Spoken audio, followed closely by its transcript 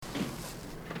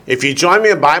If you join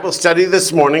me in Bible study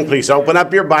this morning, please open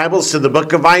up your Bibles to the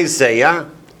book of Isaiah,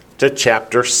 to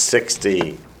chapter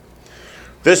 60.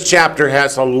 This chapter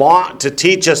has a lot to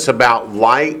teach us about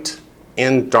light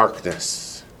and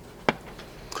darkness.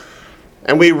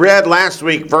 And we read last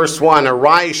week, verse 1,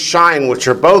 arise, shine, which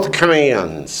are both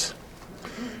commands.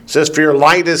 It says, for your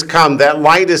light has come. That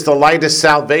light is the light of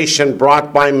salvation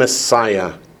brought by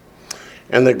Messiah.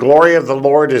 And the glory of the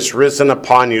Lord is risen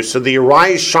upon you. So the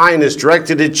arise, shine is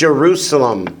directed at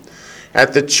Jerusalem,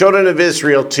 at the children of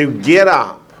Israel to get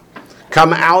up,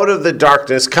 come out of the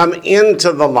darkness, come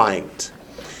into the light.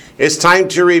 It's time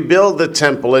to rebuild the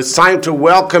temple. It's time to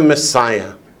welcome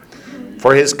Messiah.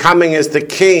 For his coming as the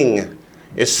King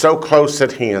is so close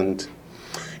at hand.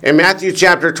 In Matthew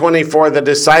chapter 24, the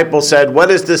disciples said,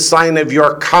 what is the sign of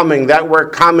your coming? That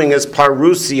word coming is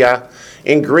parousia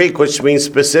in Greek, which means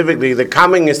specifically the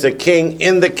coming is the King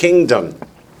in the kingdom.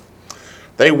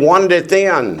 They wanted it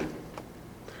then,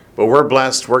 but we're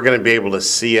blessed. We're going to be able to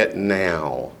see it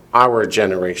now, our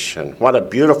generation. What a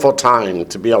beautiful time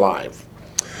to be alive.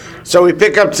 So we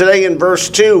pick up today in verse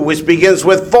 2, which begins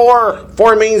with for.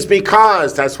 For means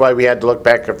because. That's why we had to look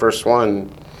back at verse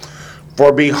 1.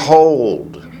 For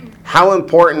behold. How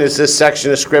important is this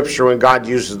section of Scripture when God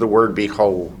uses the word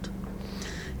behold?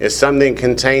 It's something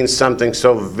contains something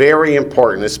so very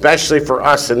important, especially for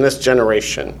us in this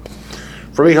generation.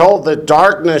 For behold, the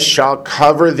darkness shall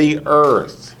cover the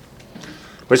earth.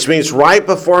 Which means right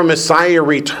before Messiah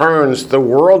returns, the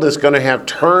world is going to have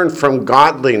turned from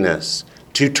godliness,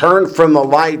 to turn from the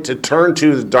light, to turn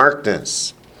to the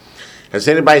darkness. Has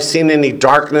anybody seen any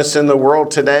darkness in the world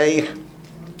today?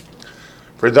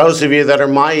 For those of you that are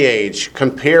my age,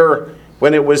 compare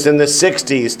when it was in the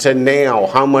 60s to now,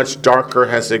 how much darker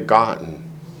has it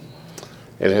gotten?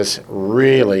 It has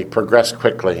really progressed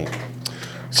quickly. It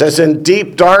says, in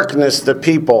deep darkness the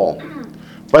people,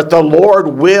 but the Lord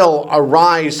will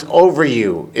arise over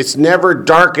you. It's never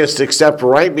darkest except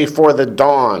right before the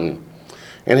dawn,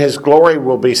 and his glory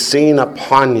will be seen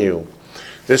upon you.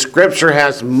 The scripture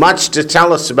has much to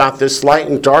tell us about this light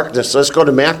and darkness. Let's go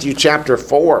to Matthew chapter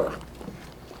 4.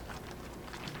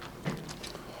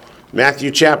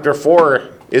 Matthew chapter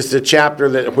 4 is the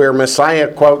chapter where Messiah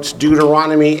quotes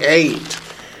Deuteronomy 8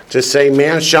 to say,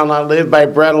 man shall not live by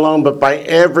bread alone, but by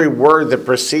every word that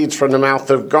proceeds from the mouth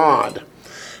of God.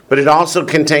 But it also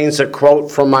contains a quote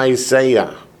from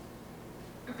Isaiah,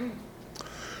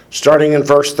 starting in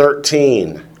verse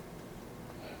 13.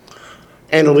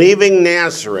 And leaving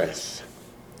Nazareth,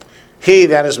 he,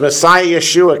 that is Messiah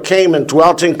Yeshua, came and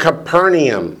dwelt in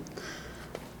Capernaum.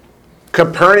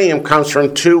 Capernaum comes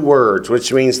from two words,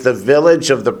 which means the village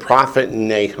of the prophet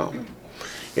Nahum.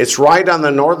 It's right on the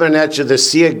northern edge of the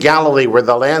Sea of Galilee where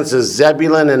the lands of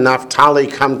Zebulun and Naphtali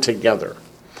come together.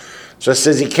 So it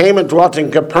says he came and dwelt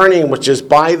in Capernaum, which is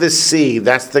by the sea,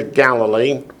 that's the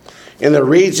Galilee, in the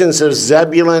regions of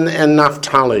Zebulun and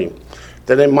Naphtali,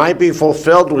 that it might be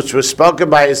fulfilled which was spoken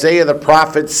by Isaiah the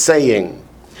prophet, saying,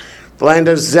 the land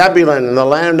of Zebulun and the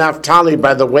land of Naphtali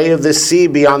by the way of the sea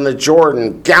beyond the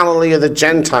Jordan, Galilee of the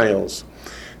Gentiles.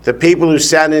 The people who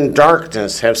sat in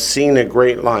darkness have seen a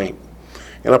great light.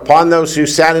 And upon those who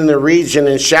sat in the region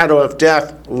and shadow of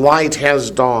death, light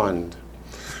has dawned.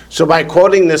 So by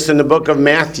quoting this in the book of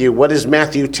Matthew, what is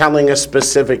Matthew telling us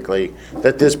specifically?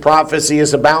 That this prophecy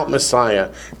is about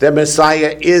Messiah. That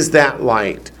Messiah is that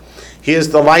light. He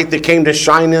is the light that came to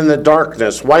shine in the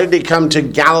darkness. Why did he come to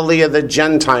Galilee of the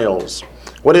Gentiles?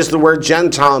 What does the word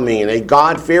Gentile mean? A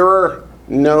God-fearer?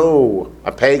 No,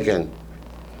 a pagan.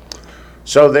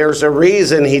 So there's a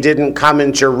reason he didn't come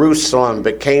in Jerusalem,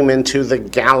 but came into the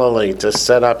Galilee to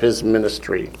set up his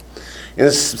ministry. In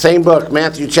the same book,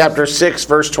 Matthew chapter 6,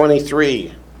 verse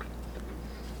 23.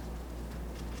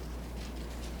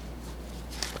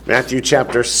 Matthew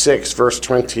chapter 6, verse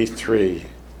 23.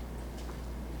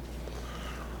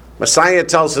 Messiah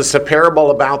tells us a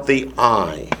parable about the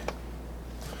eye.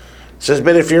 It says,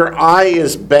 but if your eye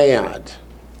is bad,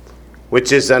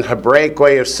 which is an Hebraic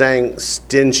way of saying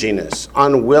stinginess,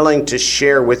 unwilling to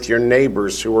share with your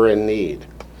neighbors who are in need, it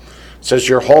says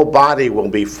your whole body will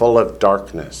be full of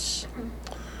darkness.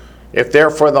 If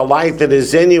therefore the light that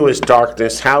is in you is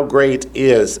darkness, how great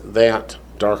is that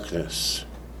darkness?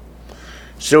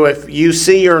 So if you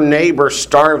see your neighbor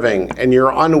starving and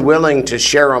you're unwilling to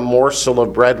share a morsel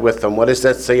of bread with them, what does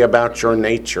that say about your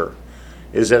nature?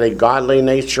 Is it a godly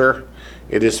nature?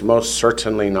 It is most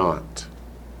certainly not.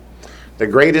 The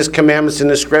greatest commandments in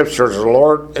the scriptures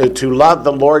are to love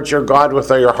the Lord your God with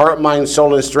all your heart, mind,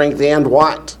 soul, and strength, and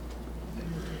what?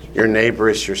 Your neighbor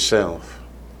is yourself.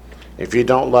 If you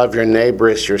don't love your neighbor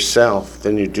as yourself,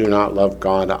 then you do not love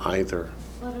God either.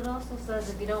 it also says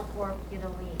if you don't work, you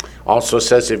don't eat. Also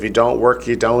says if you don't work,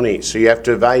 you don't eat. So you have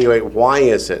to evaluate why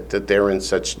is it that they're in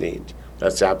such need.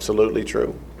 That's absolutely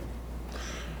true.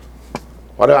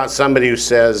 What about somebody who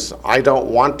says, I don't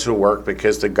want to work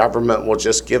because the government will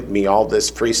just give me all this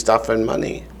free stuff and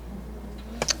money?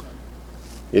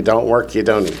 You don't work, you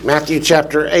don't eat. Matthew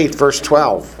chapter 8, verse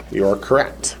 12. You are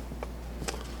correct.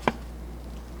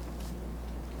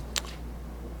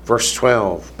 Verse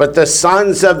 12. But the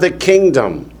sons of the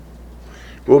kingdom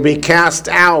will be cast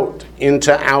out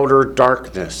into outer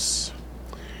darkness.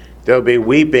 There'll be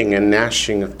weeping and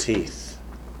gnashing of teeth.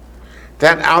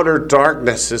 That outer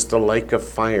darkness is the lake of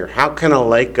fire. How can a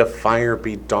lake of fire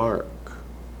be dark?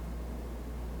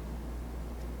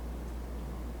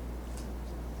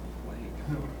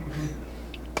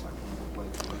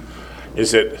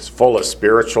 Is it full of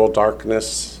spiritual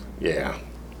darkness? Yeah.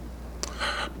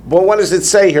 Well, what does it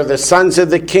say here? The sons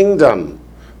of the kingdom.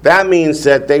 That means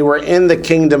that they were in the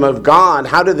kingdom of God.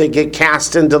 How did they get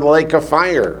cast into the lake of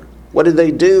fire? What did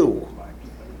they do?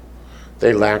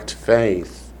 They lacked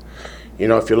faith. You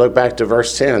know, if you look back to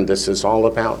verse 10, this is all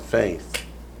about faith.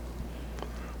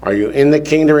 Are you in the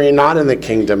kingdom or are you not in the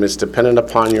kingdom? It's dependent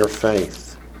upon your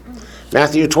faith.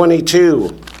 Matthew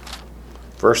 22,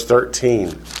 verse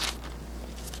 13.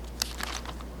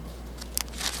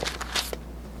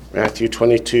 Matthew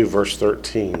 22, verse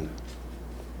 13.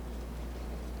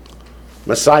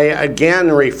 Messiah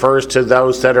again refers to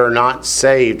those that are not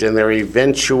saved in their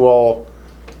eventual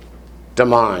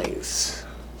demise.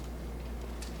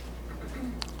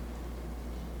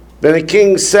 Then the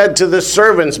king said to the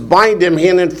servants, bind him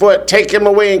hand and foot, take him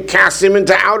away and cast him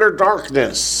into outer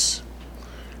darkness.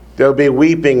 There'll be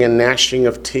weeping and gnashing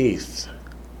of teeth.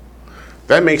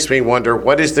 That makes me wonder,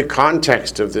 what is the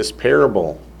context of this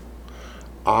parable?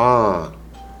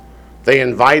 They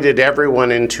invited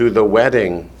everyone into the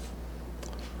wedding,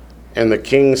 and the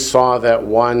king saw that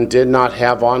one did not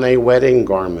have on a wedding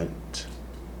garment.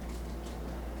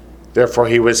 Therefore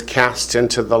he was cast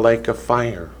into the lake of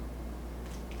fire.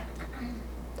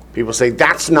 People say,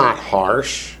 that's not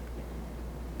harsh.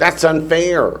 That's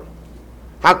unfair.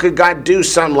 How could God do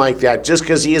something like that just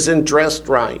because he isn't dressed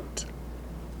right?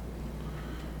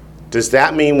 Does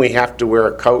that mean we have to wear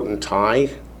a coat and tie?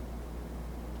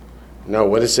 No,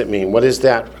 what does it mean? What is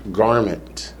that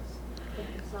garment?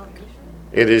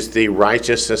 It is the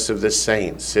righteousness of the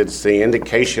saints. It's the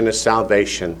indication of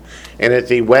salvation. And at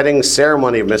the wedding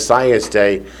ceremony of Messiah's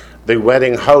day, the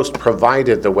wedding host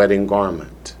provided the wedding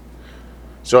garment.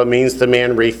 So it means the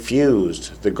man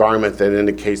refused the garment that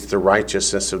indicates the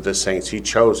righteousness of the saints. He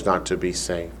chose not to be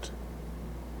saved.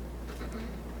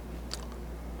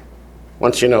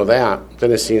 Once you know that,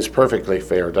 then it seems perfectly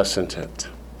fair, doesn't it?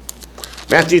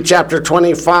 Matthew chapter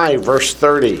 25, verse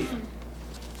 30.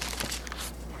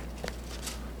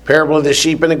 Parable of the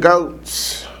sheep and the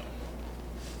goats.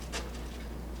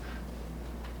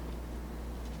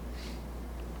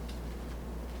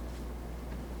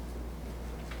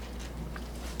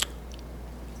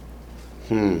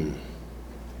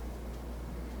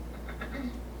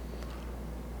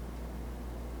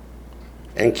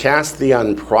 And cast the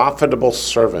unprofitable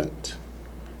servant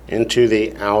into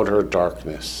the outer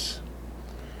darkness.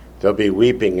 There'll be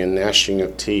weeping and gnashing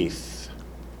of teeth.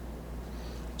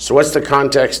 So what's the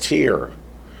context here?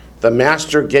 The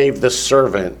master gave the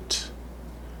servant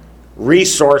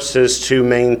resources to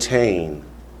maintain,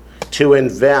 to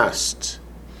invest,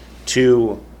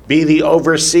 to be the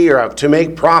overseer of, to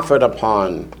make profit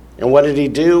upon. And what did he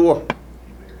do?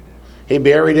 He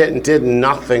buried it and did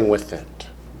nothing with it.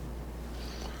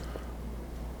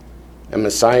 And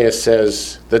Messiah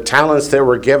says the talents that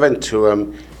were given to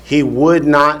him, he would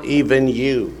not even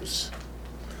use.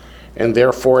 And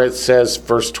therefore it says,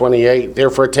 verse 28,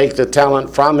 therefore take the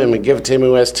talent from him and give it to him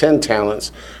who has 10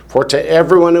 talents. For to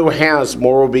everyone who has,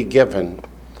 more will be given,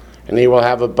 and he will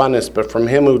have abundance. But from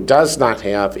him who does not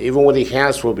have, even what he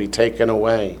has will be taken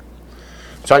away.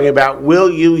 Talking about, will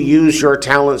you use your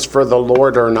talents for the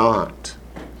Lord or not?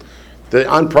 The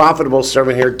unprofitable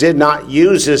servant here did not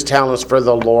use his talents for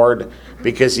the Lord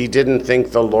because he didn't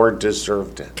think the Lord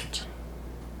deserved it.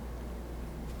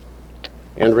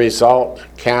 End result,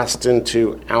 cast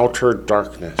into outer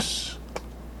darkness,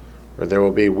 where there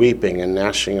will be weeping and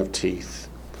gnashing of teeth.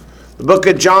 The book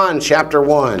of John, chapter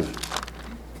 1.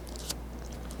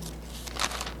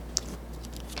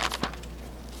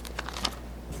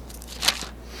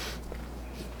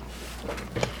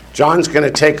 John's going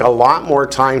to take a lot more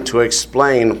time to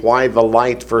explain why the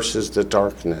light versus the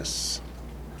darkness.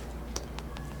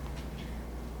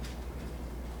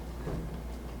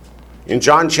 In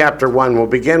John chapter 1, we'll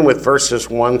begin with verses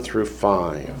 1 through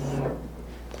 5.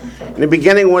 In the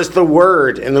beginning was the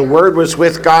Word, and the Word was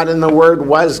with God, and the Word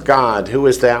was God. Who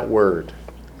is that Word?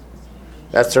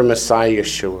 That's our Messiah,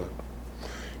 Yeshua.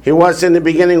 He was in the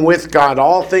beginning with God.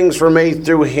 All things were made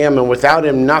through him, and without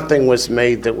him nothing was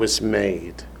made that was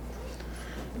made.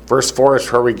 Verse 4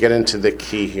 is where we get into the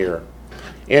key here.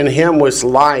 In him was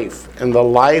life, and the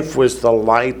life was the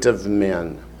light of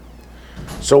men.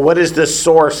 So what is the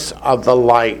source of the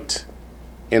light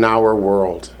in our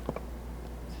world?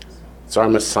 It's our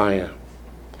Messiah.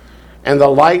 And the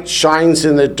light shines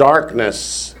in the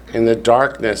darkness, and the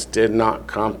darkness did not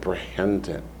comprehend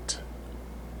it.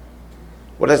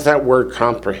 What does that word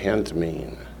comprehend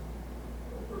mean?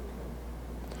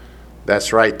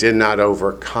 That's right, did not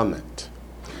overcome it.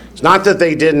 It's not that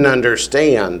they didn't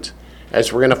understand.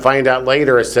 As we're going to find out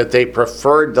later, it's that they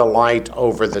preferred the light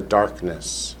over the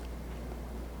darkness.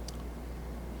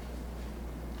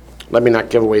 Let me not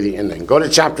give away the ending. Go to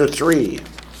chapter 3,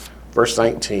 verse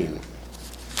 19.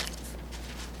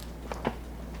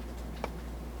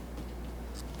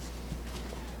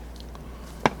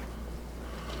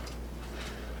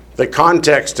 The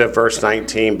context of verse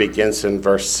 19 begins in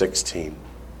verse 16.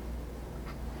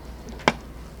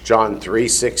 John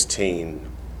 3:16.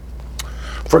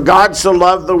 For God so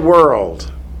loved the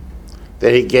world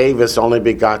that he gave his only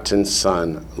begotten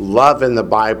Son. Love in the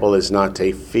Bible is not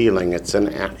a feeling, it's an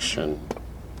action.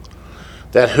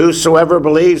 That whosoever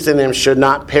believes in him should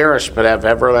not perish but have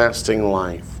everlasting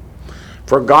life.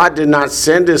 For God did not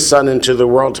send his Son into the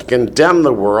world to condemn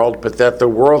the world, but that the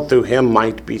world through him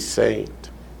might be saved.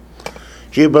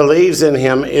 He who believes in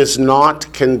him is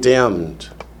not condemned.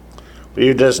 But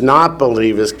who does not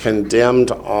believe is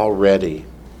condemned already,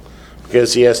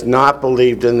 because he has not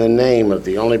believed in the name of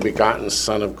the only begotten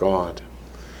Son of God.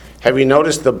 Have you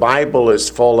noticed the Bible is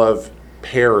full of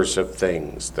pairs of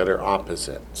things that are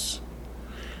opposites?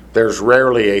 There's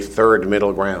rarely a third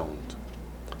middle ground,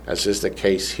 as is the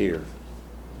case here.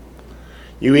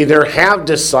 You either have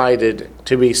decided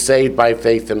to be saved by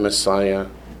faith in Messiah,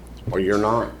 or you're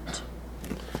not.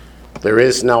 There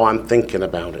is no I'm thinking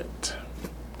about it.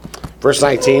 Verse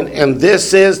 19, and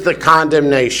this is the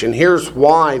condemnation. Here's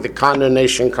why the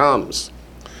condemnation comes.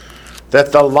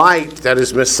 That the light, that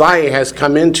is Messiah, has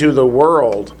come into the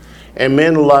world, and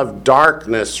men love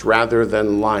darkness rather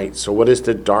than light. So what does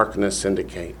the darkness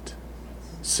indicate?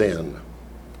 Sin.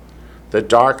 The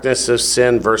darkness of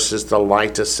sin versus the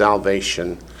light of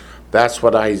salvation. That's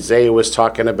what Isaiah was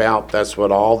talking about. That's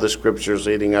what all the scriptures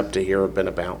leading up to here have been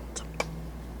about.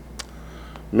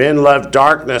 Men loved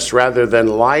darkness rather than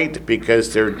light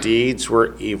because their deeds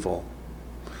were evil.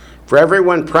 For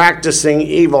everyone practicing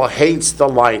evil hates the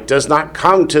light, does not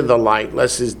come to the light,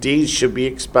 lest his deeds should be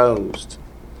exposed.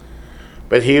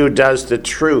 But he who does the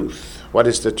truth, what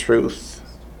is the truth?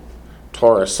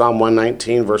 Torah, Psalm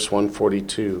 119, verse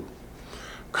 142,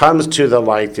 comes to the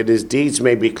light that his deeds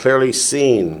may be clearly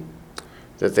seen,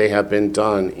 that they have been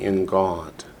done in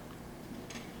God.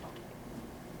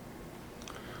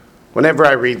 Whenever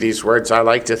I read these words, I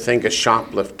like to think of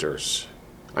shoplifters.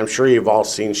 I'm sure you've all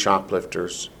seen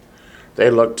shoplifters. They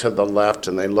look to the left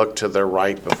and they look to the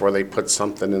right before they put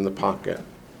something in the pocket.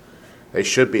 They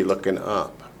should be looking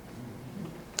up,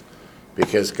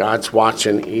 because God's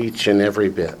watching each and every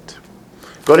bit.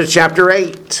 Go to chapter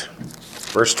 8,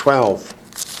 verse 12.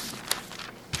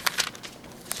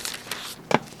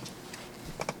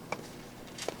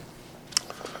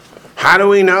 How do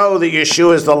we know that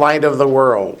Yeshua is the light of the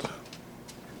world?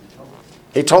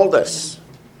 He told us.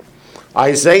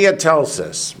 Isaiah tells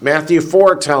us. Matthew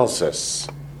 4 tells us.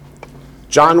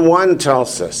 John 1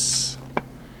 tells us.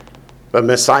 But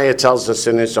Messiah tells us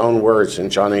in his own words in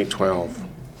John 8:12.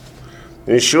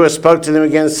 And Yeshua spoke to them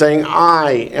again, saying,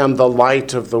 I am the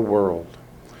light of the world.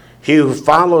 He who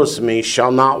follows me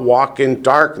shall not walk in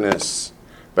darkness,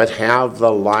 but have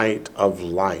the light of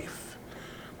life.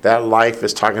 That life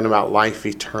is talking about life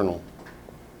eternal.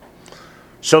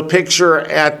 So picture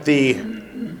at the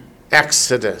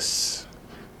Exodus.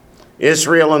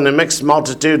 Israel and the mixed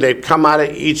multitude, they've come out of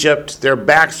Egypt. Their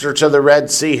backs are to the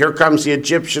Red Sea. Here comes the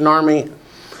Egyptian army.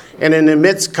 And in the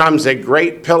midst comes a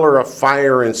great pillar of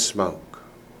fire and smoke,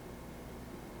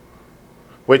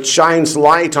 which shines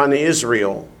light on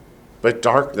Israel, but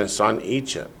darkness on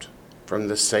Egypt from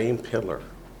the same pillar.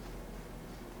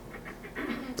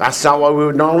 That's not what we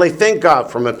would normally think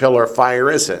of from a pillar of fire,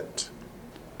 is it?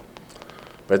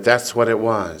 But that's what it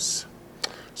was.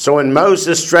 So when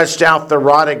Moses stretched out the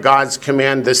rod at God's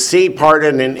command, the sea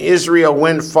parted and Israel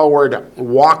went forward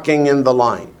walking in the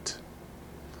light.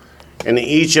 And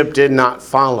Egypt did not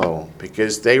follow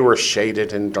because they were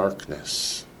shaded in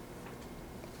darkness.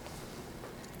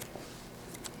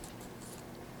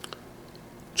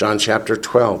 John chapter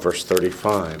 12, verse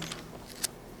 35.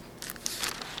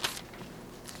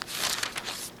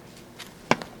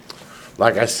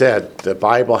 Like I said, the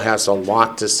Bible has a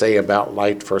lot to say about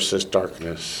light versus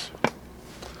darkness.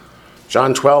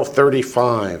 John 12,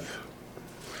 35.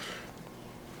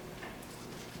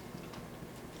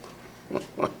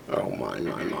 Oh,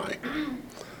 my.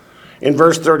 In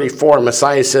verse 34,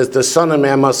 Messiah says, the Son of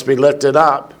Man must be lifted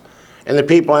up. And the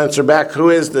people answer back, who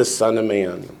is this Son of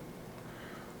Man?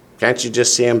 Can't you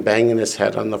just see him banging his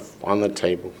head on the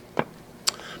table?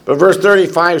 But verse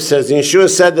 35 says, Yeshua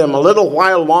said to them, a little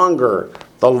while longer,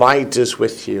 the light is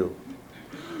with you.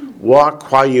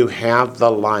 Walk while you have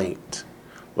the light,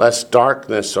 lest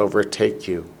darkness overtake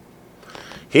you.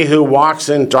 He who walks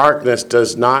in darkness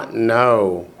does not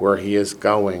know where he is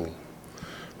going.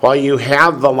 While you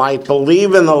have the light,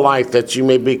 believe in the light that you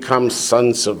may become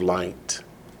sons of light.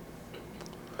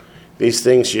 These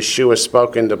things Yeshua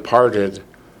spoke and departed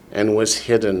and was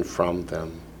hidden from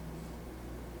them.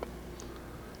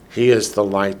 He is the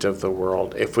light of the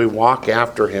world. If we walk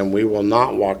after him, we will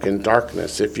not walk in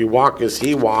darkness. If you walk as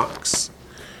he walks,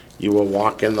 you will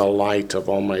walk in the light of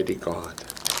Almighty God.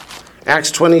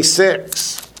 Acts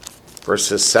 26,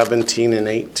 verses 17 and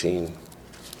 18.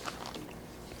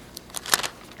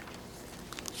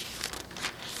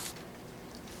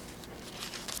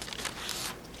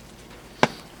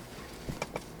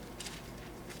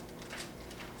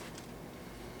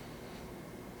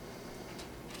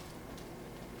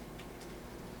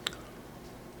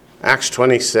 Acts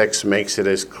 26 makes it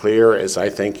as clear as I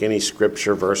think any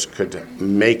scripture verse could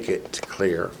make it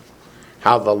clear,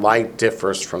 how the light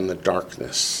differs from the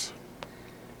darkness.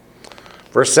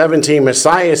 Verse 17,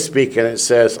 Messiah is speaking, it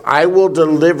says, I will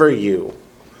deliver you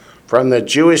from the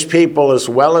Jewish people as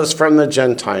well as from the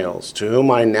Gentiles, to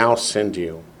whom I now send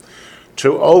you,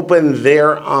 to open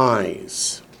their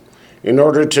eyes, in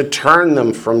order to turn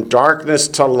them from darkness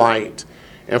to light,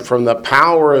 and from the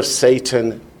power of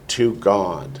Satan to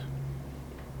God.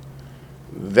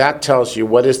 That tells you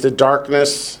what is the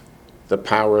darkness? The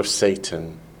power of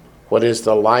Satan. What is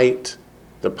the light?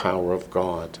 The power of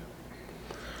God.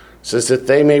 It says that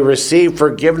they may receive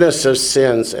forgiveness of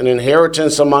sins and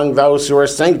inheritance among those who are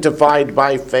sanctified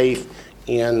by faith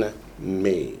in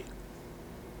me.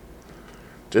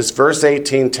 Does verse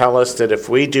 18 tell us that if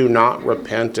we do not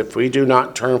repent, if we do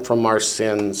not turn from our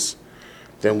sins,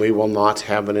 then we will not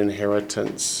have an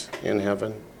inheritance in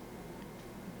heaven?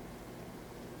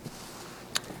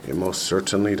 It most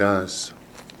certainly does.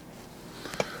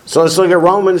 So let's look at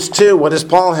Romans 2. What does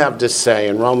Paul have to say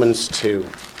in Romans 2?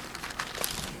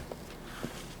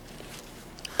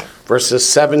 Verses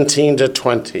 17 to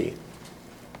 20.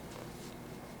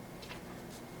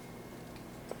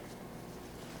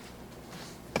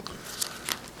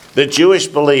 The Jewish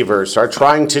believers are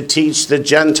trying to teach the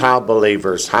Gentile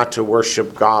believers how to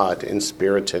worship God in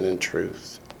spirit and in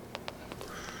truth.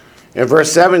 In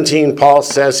verse 17, Paul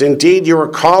says, indeed, you are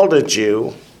called a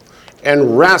Jew,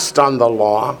 and rest on the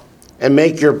law, and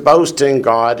make your boast in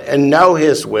God, and know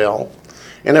his will,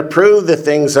 and approve the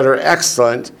things that are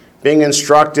excellent, being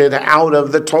instructed out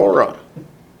of the Torah.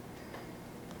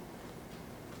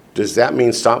 Does that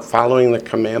mean stop following the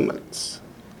commandments?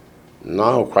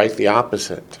 No, quite the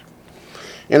opposite.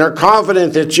 And are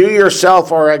confident that you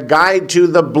yourself are a guide to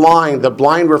the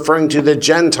blind referring to the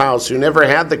Gentiles who never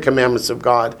had the commandments of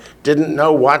God, didn't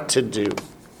know what to do.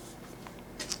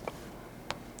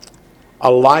 A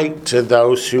light to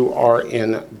those who are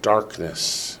in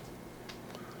darkness.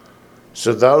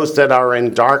 So those that are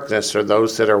in darkness are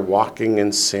those that are walking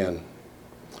in sin.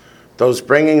 Those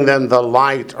bringing them the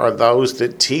light are those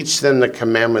that teach them the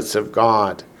commandments of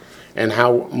God and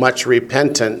how much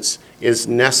repentance is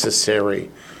necessary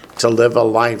to live a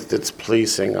life that's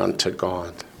pleasing unto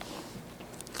God.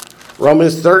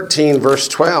 Romans 13, verse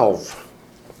 12.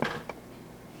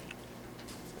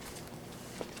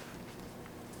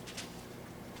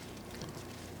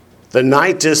 The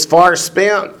night is far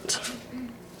spent.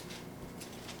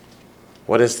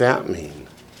 What does that mean?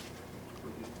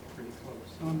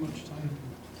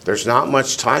 There's not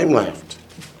much time left.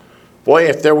 Boy,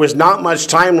 if there was not much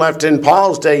time left in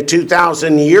Paul's day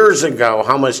 2,000 years ago,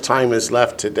 how much time is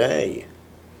left today?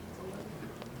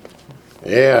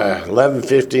 Yeah,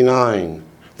 11:59.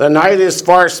 The night is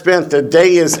far spent, the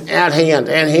day is at hand.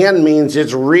 At hand means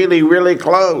it's really, really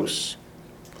close.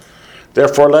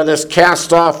 Therefore, let us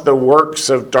cast off the works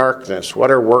of darkness.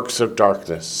 What are works of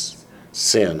darkness?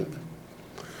 Sin.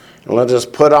 And let us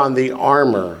put on the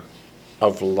armor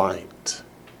of light.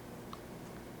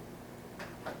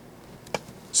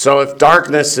 So if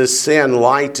darkness is sin,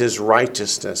 light is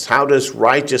righteousness. How does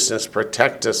righteousness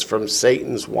protect us from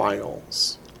Satan's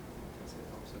wiles?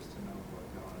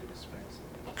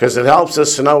 Because it helps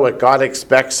us to know what God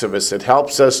expects of us. It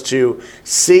helps us to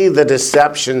see the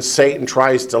deception Satan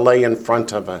tries to lay in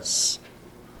front of us.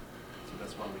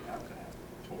 That's why we have to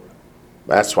have Torah.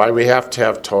 That's why we have to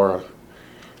have Torah.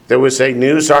 There was a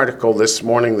news article this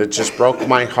morning that just broke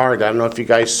my heart. I don't know if you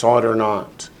guys saw it or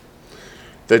not.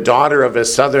 The daughter of a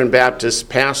Southern Baptist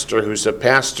pastor, who's a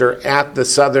pastor at the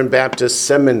Southern Baptist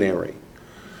Seminary,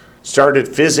 started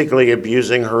physically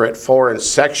abusing her at 4 and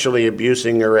sexually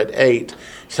abusing her at 8,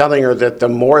 telling her that the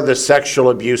more the sexual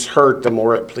abuse hurt, the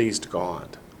more it pleased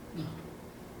God.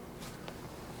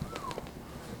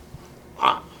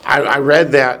 I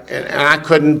read that and I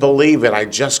couldn't believe it. I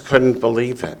just couldn't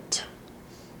believe it.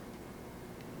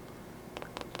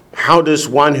 How does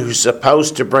one who's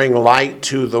supposed to bring light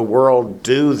to the world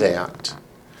do that,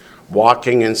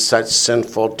 walking in such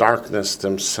sinful darkness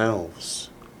themselves?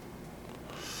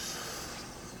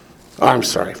 Oh, I'm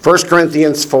sorry. 1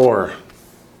 Corinthians 4.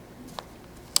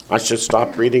 I should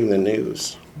stop reading the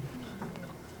news.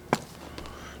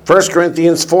 1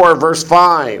 Corinthians 4, verse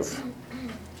 5.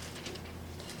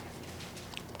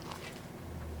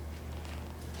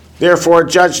 Therefore,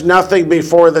 judge nothing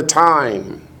before the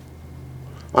time,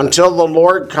 until the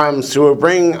Lord comes, who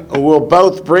will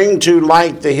both bring to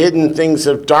light the hidden things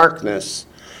of darkness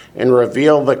and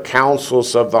reveal the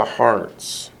counsels of the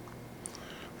hearts.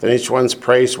 Then each one's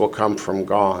praise will come from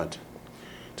God.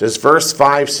 Does verse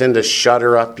 5 send a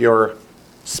shudder up your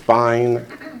spine?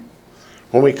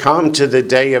 When we come to the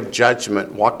day of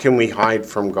judgment, what can we hide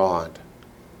from God?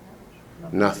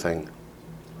 Nothing.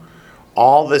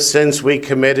 All the sins we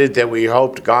committed that we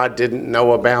hoped God didn't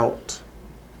know about,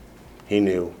 He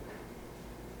knew.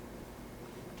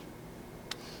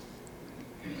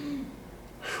 You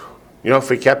know, if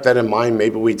we kept that in mind,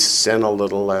 maybe we'd sin a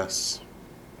little less.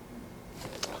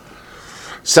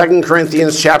 2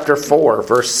 Corinthians chapter 4,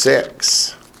 verse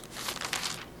 6.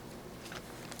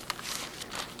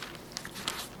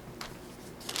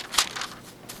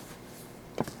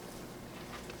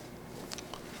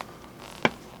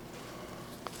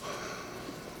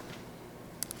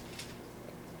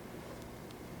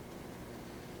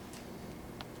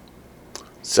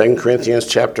 Second Corinthians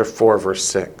chapter 4, verse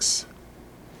 6.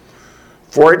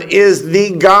 For it is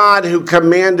the God who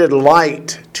commanded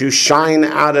light to shine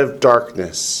out of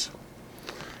darkness,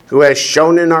 who has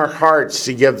shone in our hearts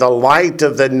to give the light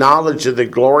of the knowledge of the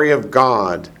glory of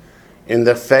God in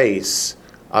the face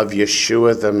of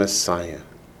Yeshua the Messiah.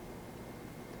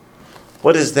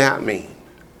 What does that mean?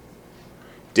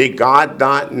 Did God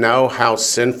not know how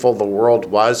sinful the world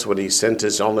was when He sent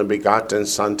His only begotten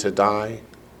Son to die?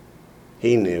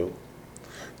 He knew.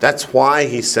 That's why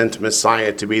He sent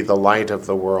Messiah to be the light of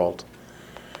the world,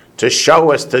 to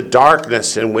show us the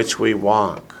darkness in which we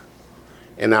walk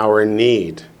and our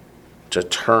need to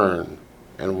turn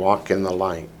and walk in the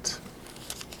light.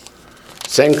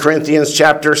 2 Corinthians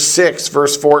chapter 6,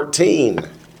 verse 14.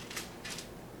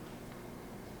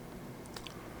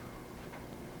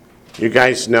 You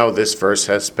guys know this verse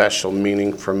has special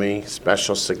meaning for me,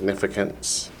 special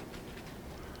significance.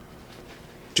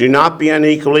 Do not be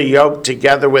unequally yoked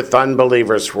together with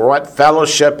unbelievers. For what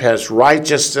fellowship has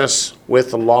righteousness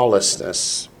with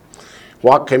lawlessness?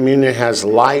 What communion has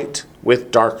light with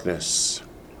darkness?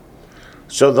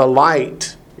 So the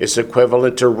light is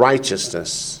equivalent to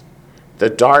righteousness, the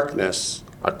darkness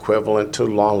equivalent to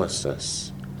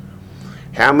lawlessness.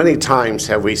 How many times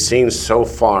have we seen so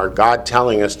far God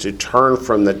telling us to turn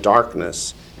from the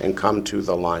darkness and come to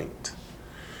the light?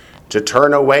 To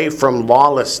turn away from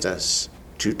lawlessness,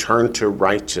 to turn to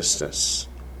righteousness,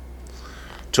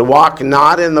 to walk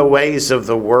not in the ways of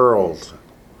the world,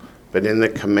 but in the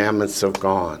commandments of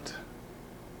God.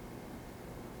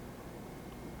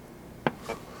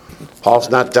 Paul's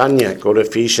not done yet. Go to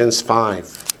Ephesians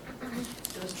 5.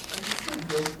 Does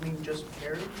yoke mean just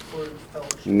marriage or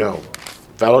fellowship? No.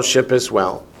 Fellowship as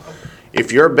well.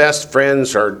 If your best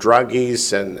friends are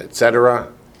druggies and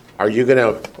etc., are you going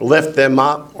to lift them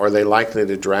up, or are they likely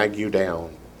to drag you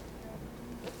down?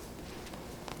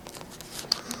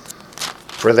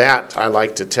 For that, I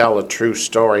like to tell a true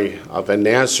story of a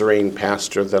Nazarene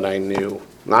pastor that I knew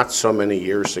not so many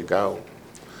years ago,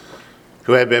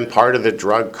 who had been part of the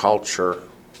drug culture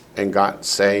and got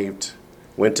saved,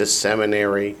 went to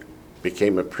seminary,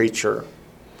 became a preacher.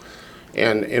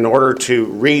 And in order to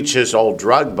reach his old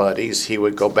drug buddies, he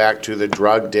would go back to the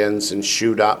drug dens and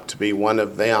shoot up to be one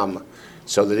of them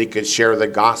so that he could share the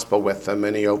gospel with them,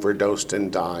 and he overdosed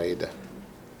and died.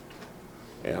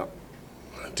 Yeah.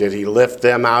 Did he lift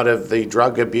them out of the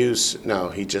drug abuse? No,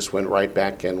 he just went right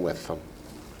back in with them.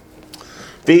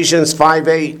 Ephesians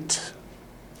 5:8.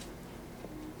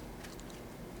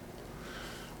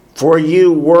 For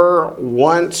you were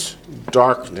once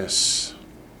darkness,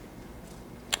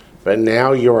 but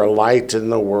now you are light in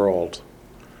the world.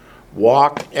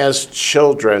 Walk as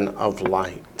children of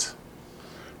light.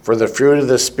 For the fruit of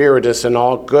the Spirit is in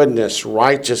all goodness,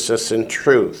 righteousness, and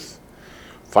truth,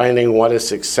 finding what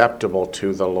is acceptable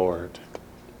to the Lord.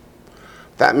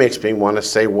 That makes me want to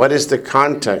say, what is the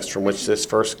context from which this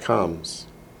verse comes?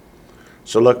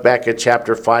 So look back at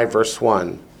chapter 5, verse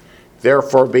 1.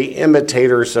 Therefore be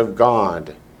imitators of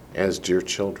God as dear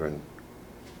children.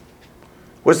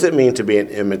 What does it mean to be an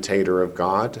imitator of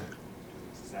God?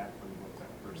 Exactly what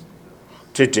that person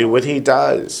does. To do what he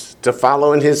does, to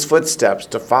follow in his footsteps,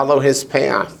 to follow his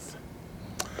path.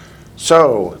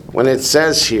 So when it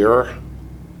says here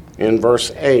in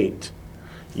verse 8,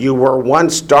 you were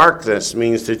once darkness,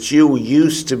 means that you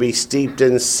used to be steeped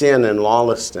in sin and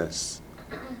lawlessness,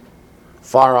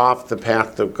 far off the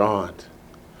path of God.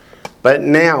 But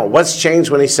now, what's changed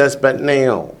when he says, but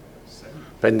now?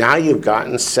 But now you've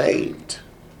gotten saved.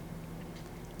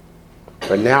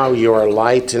 But now you are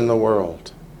light in the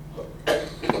world.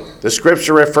 The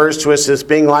scripture refers to us as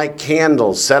being like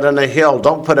candles set on a hill.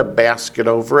 Don't put a basket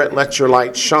over it. Let your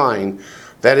light shine.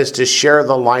 That is to share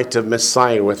the light of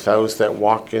Messiah with those that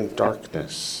walk in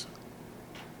darkness.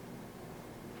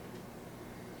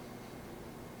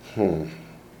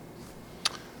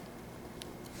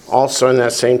 Also in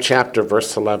that same chapter,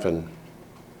 verse 11.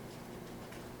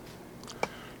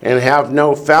 And have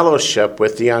no fellowship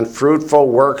with the unfruitful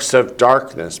works of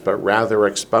darkness, but rather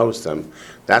expose them.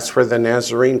 That's where the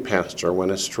Nazarene pastor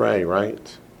went astray,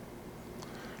 right?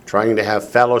 Trying to have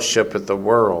fellowship with the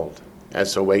world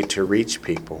as a way to reach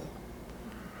people.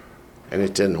 And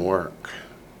it didn't work.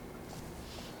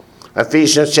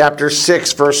 Ephesians chapter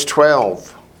 6, verse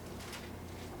 12.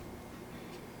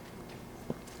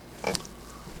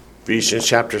 Ephesians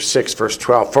chapter 6, verse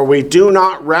 12. For we do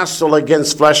not wrestle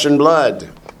against flesh and blood,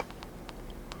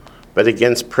 but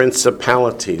against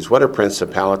principalities. What are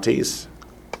principalities?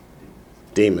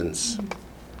 Demons.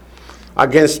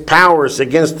 Against powers,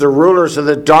 against the rulers of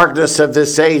the darkness of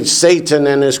this age, Satan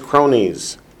and his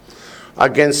cronies.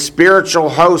 Against spiritual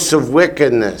hosts of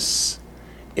wickedness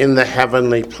in the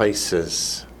heavenly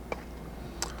places.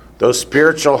 Those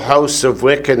spiritual hosts of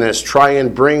wickedness try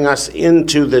and bring us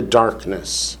into the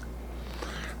darkness.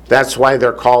 That's why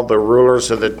they're called the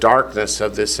rulers of the darkness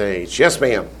of this age. Yes,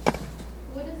 ma'am.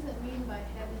 What does it mean by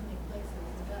heavenly places?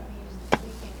 Does that mean we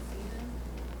can't see them?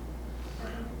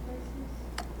 Heavenly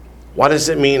places? What does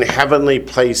it mean, heavenly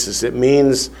places? It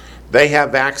means they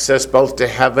have access both to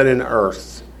heaven and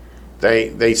earth.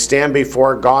 They stand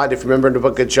before God. If you remember in the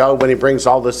book of Job, when he brings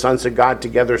all the sons of God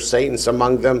together, Satan's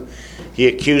among them. He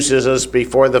accuses us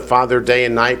before the Father day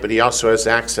and night, but he also has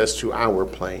access to our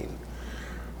plane.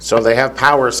 So they have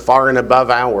powers far and above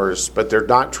ours, but they're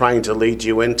not trying to lead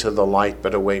you into the light,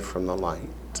 but away from the light.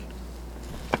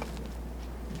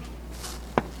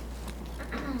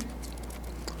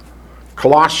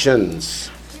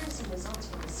 Colossians. Here's the results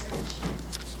of the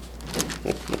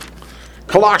search.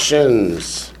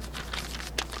 Colossians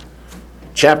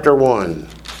chapter 1.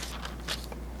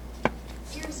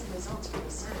 Here's the results of the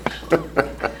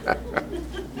search.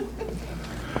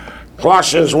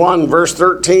 Colossians 1, verse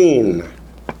 13.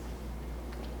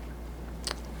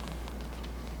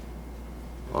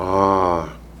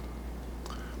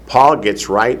 Paul gets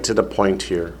right to the point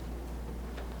here.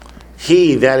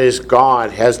 He, that is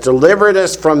God, has delivered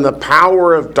us from the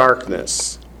power of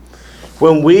darkness.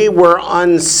 When we were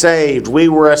unsaved, we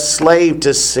were a slave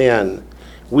to sin.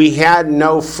 We had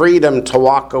no freedom to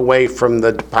walk away from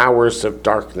the powers of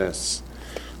darkness.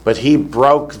 But he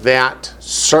broke that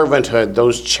servanthood,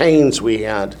 those chains we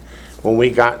had when we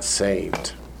got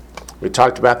saved. We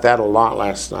talked about that a lot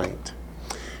last night.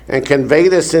 And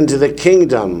conveyed us into the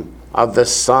kingdom of the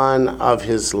Son of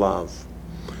his love.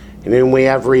 And then we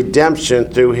have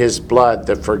redemption through his blood,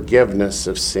 the forgiveness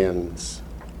of sins.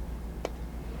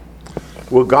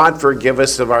 Will God forgive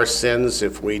us of our sins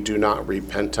if we do not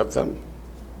repent of them?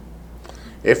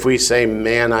 If we say,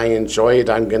 man, I enjoy it,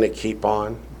 I'm going to keep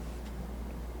on?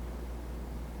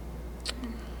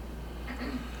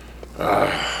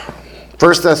 1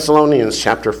 Thessalonians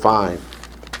chapter 5.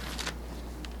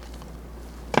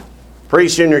 Pretty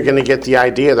soon you're going to get the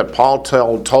idea that Paul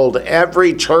told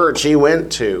every church he went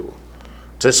to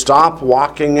stop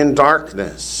walking in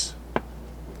darkness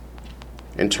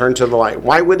and turn to the light.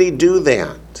 Why would he do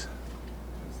that?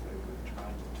 Because they were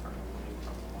trying to turn away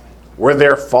from the light. Were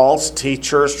there false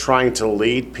teachers trying to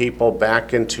lead people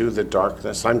back into the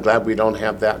darkness? I'm glad we don't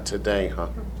have that today, huh?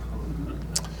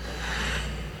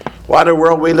 What a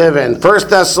world we live in. 1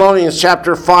 Thessalonians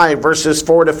chapter 5, verses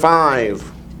 4 to 5.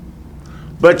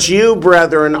 But you,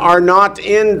 brethren, are not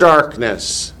in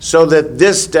darkness, so that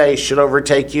this day should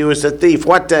overtake you as a thief.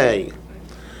 What day?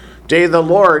 Day of the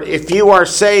Lord. If you are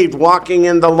saved, walking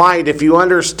in the light, if you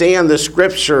understand the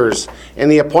scriptures and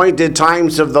the appointed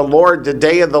times of the Lord, the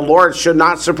day of the Lord should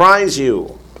not surprise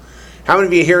you. How many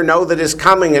of you here know that it's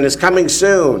coming and is coming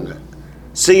soon?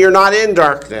 See, you're not in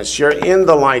darkness. You're in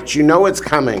the light. You know it's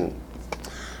coming.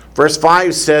 Verse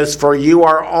 5 says, "For you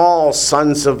are all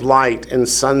sons of light and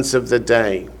sons of the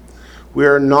day. We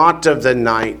are not of the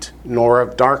night nor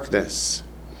of darkness."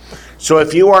 So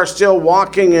if you are still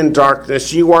walking in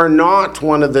darkness, you are not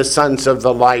one of the sons of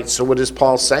the light. So what is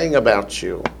Paul saying about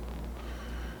you?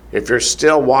 If you're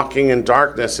still walking in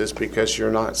darkness, it's because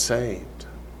you're not saved.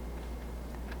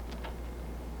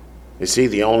 Is he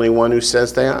the only one who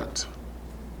says that?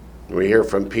 We hear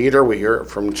from Peter, we hear it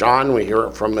from John, we hear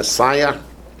it from Messiah.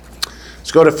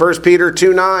 Let's go to 1 Peter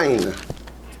 2:9.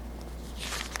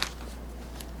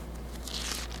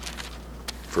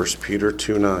 1 Peter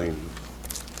 2:9.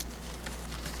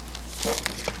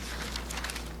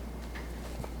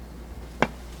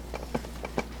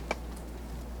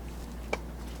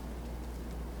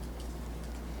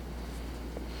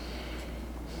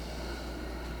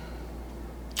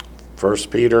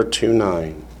 First Peter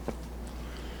 2:9.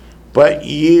 But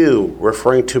you,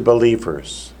 referring to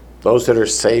believers, those that are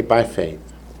saved by faith,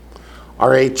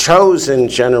 are a chosen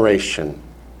generation,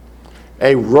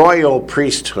 a royal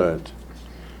priesthood,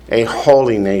 a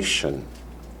holy nation.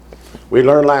 We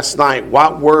learned last night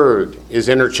what word is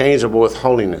interchangeable with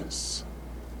holiness?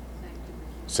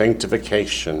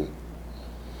 Sanctification.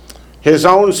 His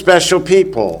own special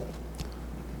people,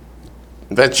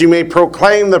 that you may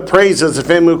proclaim the praises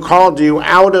of him who called you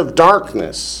out of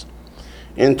darkness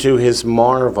into his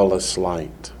marvelous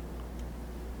light.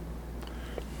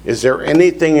 Is there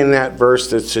anything in that verse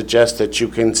that suggests that you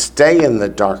can stay in the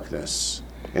darkness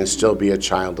and still be a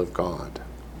child of God?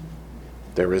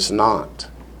 There is not.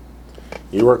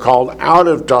 You were called out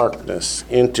of darkness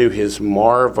into his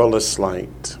marvelous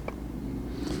light,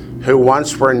 who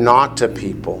once were not a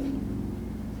people,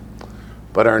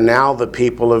 but are now the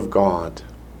people of God.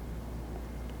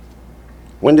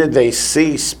 When did they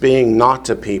cease being not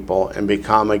a people and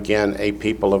become again a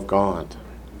people of God?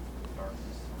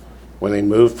 When they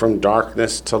moved from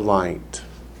darkness to light.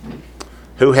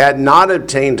 Who had not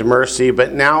obtained mercy,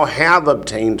 but now have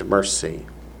obtained mercy.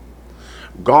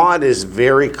 God is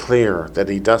very clear that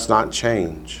he does not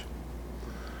change.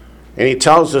 And he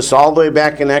tells us all the way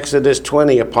back in Exodus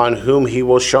 20 upon whom he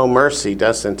will show mercy,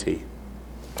 doesn't he?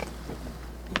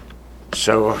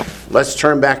 So let's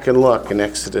turn back and look in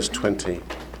Exodus 20.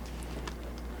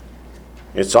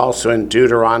 It's also in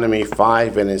Deuteronomy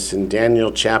 5 and it's in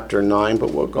Daniel chapter 9,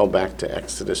 but we'll go back to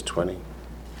Exodus 20.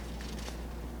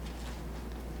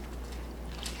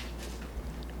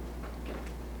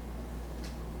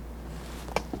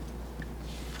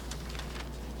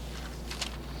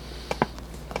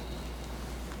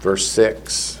 Verse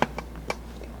 6.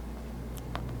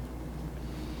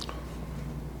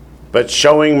 But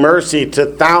showing mercy to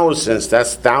thousands,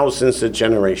 that's thousands of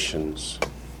generations,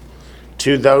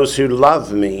 to those who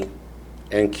love me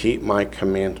and keep my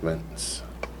commandments.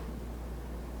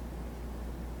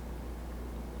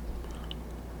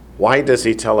 Why does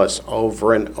he tell us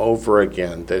over and over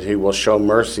again that he will show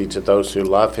mercy to those who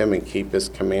love him and keep his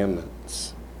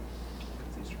commandments?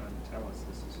 He's trying to tell us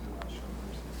this is who I show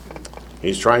mercy to.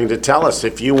 He's trying to tell us,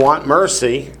 if you want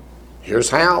mercy,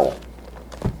 here's how.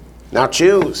 Now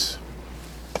choose.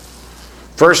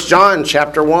 1 John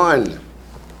chapter 1. Just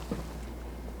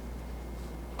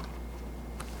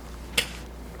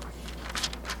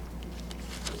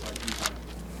like you have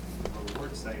the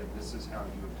Lord saying, this is how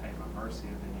you obtain my mercy,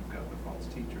 and then you've got the false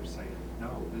teachers saying,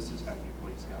 no, this is how you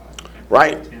please God. And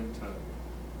Right. they tend to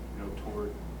go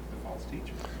toward the false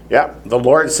teachers. Yep, the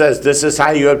Lord says this is how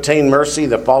you obtain mercy.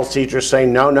 The false teachers say,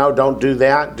 no, don't do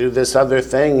that. Do this other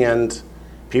thing. And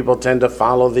people tend to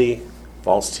follow the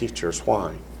false teachers.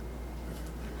 Why? It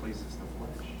pleases the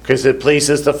flesh. Because it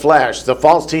pleases the flesh. The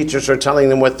false teachers are telling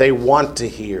them what they want to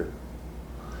hear.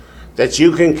 That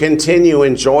you can continue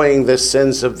enjoying the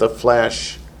sins of the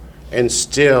flesh and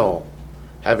still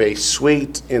have a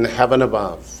sweet in heaven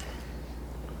above.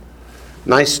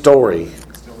 Nice story.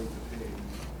 Still eat the pig.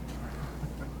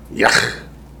 Yeah.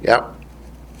 Yep.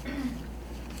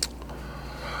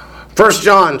 1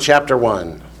 John chapter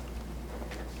 1.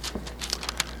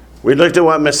 We looked at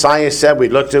what Messiah said. We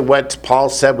looked at what Paul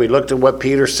said. We looked at what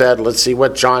Peter said. Let's see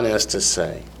what John has to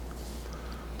say.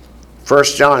 1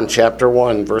 John chapter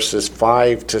 1, verses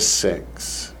 5 to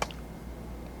 6.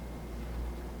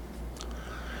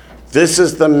 This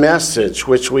is the message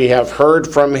which we have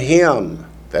heard from him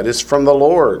that is from the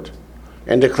Lord,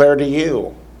 and declare to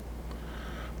you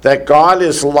that God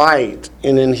is light,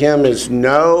 and in him is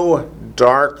no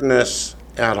darkness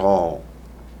at all.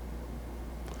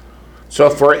 So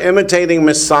if we're imitating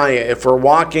Messiah, if we're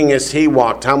walking as he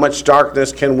walked, how much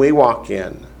darkness can we walk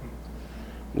in?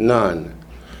 None.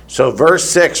 So verse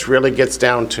 6 really gets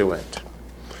down to it.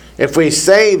 If we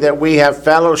say that we have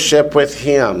fellowship with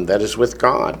him, that is with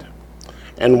God,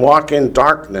 and walk in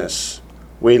darkness,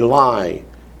 we lie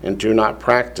and do not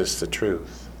practice the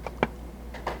truth.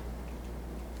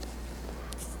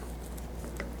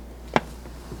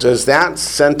 Does that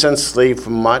sentence leave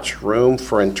much room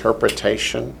for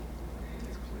interpretation?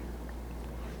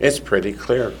 It's pretty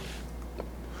clear.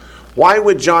 Why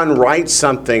would John write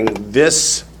something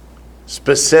this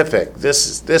specific,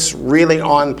 this really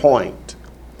on point?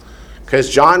 Because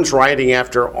John's writing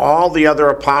after all the other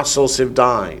apostles have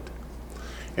died,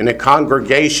 and the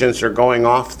congregations are going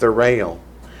off the rail.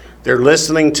 They're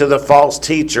listening to the false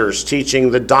teachers teaching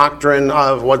the doctrine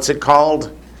of, what's it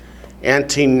called?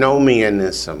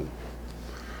 Antinomianism.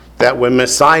 That when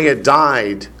Messiah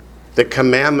died, the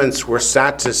commandments were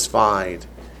satisfied,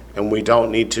 and we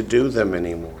don't need to do them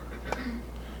anymore.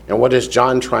 And what is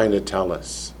John trying to tell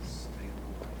us?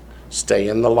 Stay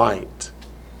in the light.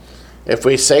 If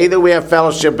we say that we have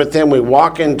fellowship with him, we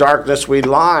walk in darkness, we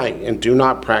lie and do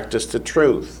not practice the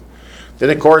truth.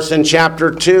 Then, of course, in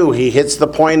chapter 2, he hits the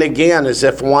point again as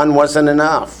if one wasn't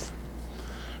enough.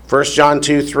 1 John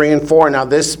 2, 3 and 4. Now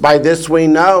by this we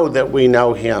know that we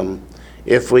know him,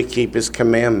 if we keep his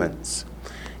commandments.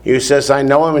 He who says, I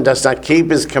know him, and does not keep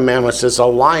his commandments is a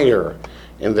liar,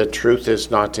 and the truth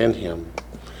is not in him.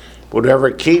 But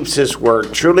whoever keeps his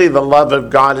word, truly the love of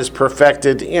God is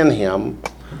perfected in him.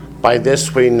 By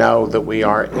this we know that we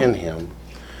are in him.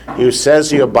 He who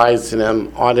says he abides in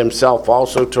him ought himself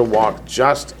also to walk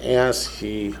just as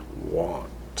he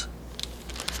walked.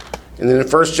 And then in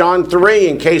 1 John 3,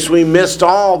 in case we missed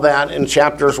all that in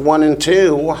chapters 1 and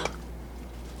 2,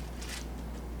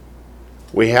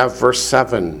 we have verse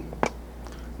 7.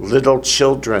 Little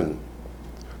children,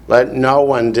 let no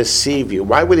one deceive you.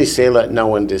 Why would he say let no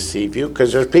one deceive you?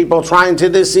 Because there's people trying to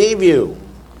deceive you.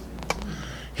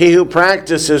 He who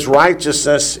practices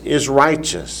righteousness is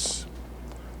righteous,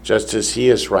 just as he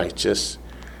is righteous.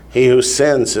 He who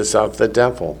sins is of the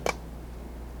devil.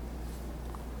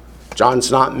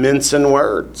 John's not mincing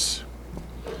words.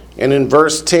 And in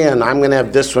verse 10, I'm going to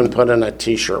have this one put on a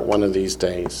t-shirt one of these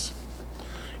days.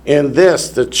 In this,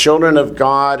 the children of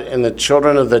God and the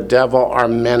children of the devil are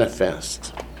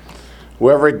manifest.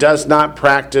 Whoever does not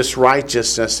practice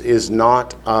righteousness is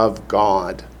not of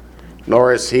God,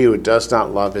 nor is he who does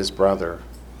not love his brother.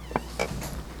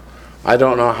 I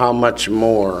don't know how much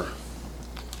more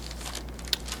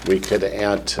we could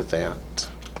add to that.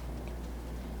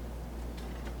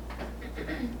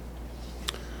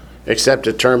 Except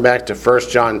to turn back to 1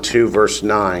 John 2, verse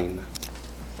 9.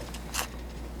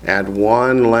 Add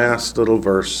one last little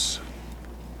verse,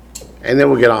 and then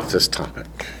we'll get off this topic.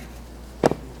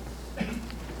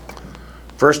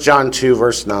 1 John 2,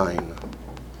 verse 9.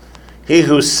 He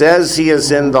who says he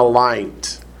is in the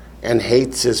light and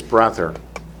hates his brother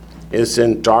is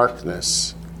in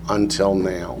darkness until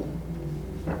now.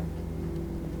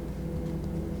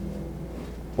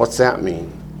 What's that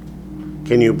mean?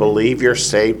 Can you believe you're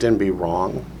saved and be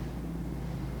wrong?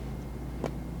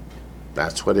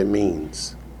 That's what it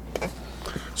means.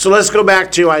 So let's go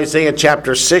back to Isaiah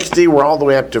chapter 60. We're all the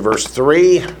way up to verse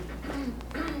 3.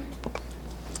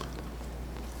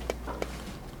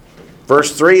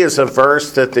 Verse 3 is a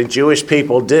verse that the Jewish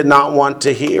people did not want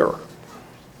to hear.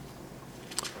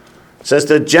 It says,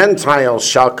 the Gentiles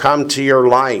shall come to your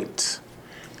light,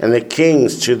 and the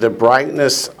kings to the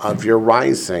brightness of your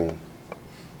rising.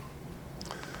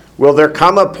 Will there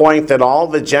come a point that all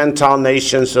the Gentile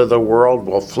nations of the world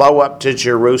will flow up to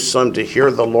Jerusalem to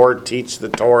hear the Lord teach the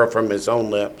Torah from his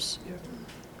own lips?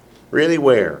 Really,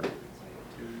 where?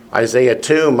 Isaiah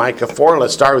 2, Micah 4.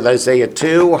 Let's start with Isaiah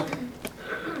 2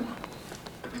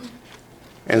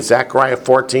 and Zechariah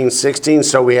 14:16.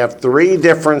 So we have three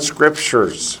different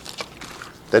scriptures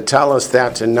that tell us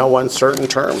that in no uncertain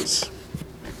terms.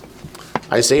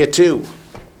 Isaiah 2.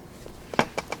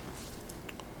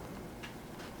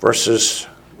 Verses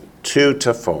 2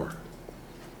 to 4.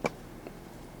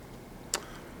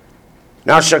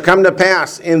 Now it shall come to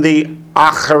pass in the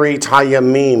Acharit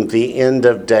Hayamim, the end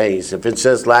of days. If it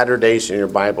says latter days in your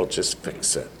Bible, just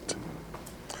fix it.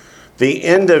 The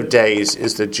end of days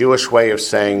is the Jewish way of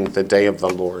saying the day of the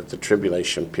Lord, the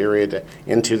tribulation period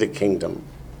into the kingdom.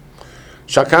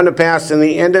 Shall come to pass in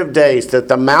the end of days that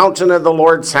the mountain of the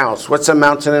Lord's house, what's a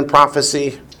mountain in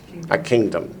prophecy? A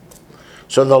kingdom.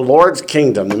 So the Lord's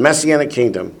kingdom, the Messianic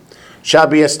kingdom, shall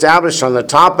be established on the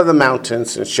top of the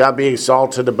mountains and shall be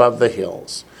exalted above the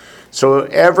hills. So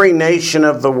every nation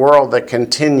of the world that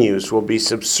continues will be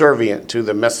subservient to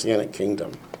the Messianic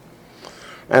kingdom.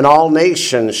 And all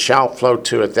nations shall flow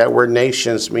to it. That word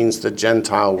nations means the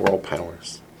Gentile world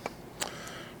powers.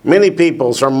 Many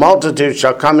peoples or multitudes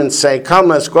shall come and say, come,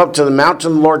 let's go up to the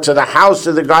mountain of the Lord, to the house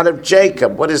of the God of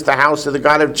Jacob. What is the house of the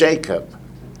God of Jacob?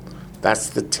 That's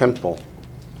the temple.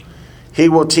 He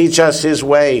will teach us his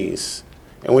ways,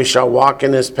 and we shall walk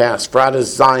in his paths. For out of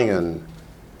Zion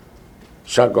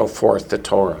shall go forth the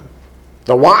Torah.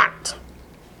 The what?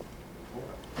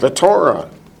 The Torah.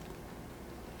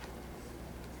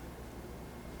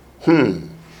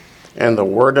 And the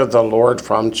word of the Lord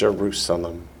from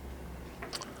Jerusalem.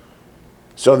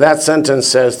 So that sentence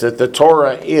says that the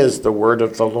Torah is the word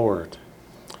of the Lord,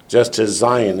 just as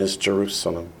Zion is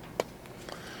Jerusalem.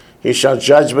 He shall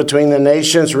judge between the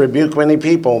nations, rebuke many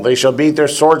people. They shall beat their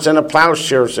swords into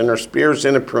plowshares and their spears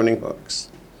into pruning hooks.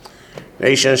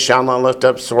 Nation shall not lift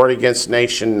up sword against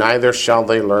nation, neither shall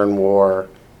they learn war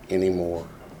anymore.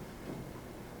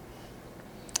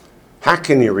 How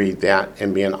can you read that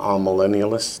and be an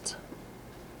amillennialist?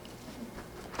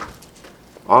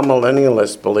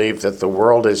 Amillennialists believe that the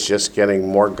world is just getting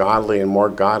more godly and more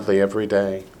godly every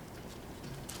day.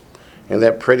 And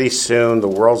that pretty soon the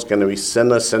world's going to be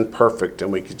sinless and perfect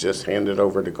and we could just hand it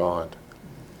over to God.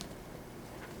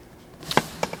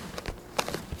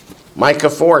 Micah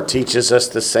 4 teaches us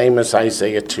the same as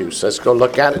Isaiah 2. So let's go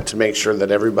look at it to make sure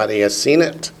that everybody has seen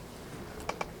it.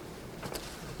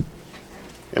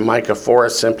 In Micah 4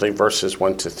 is simply verses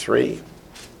 1 to 3.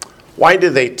 Why do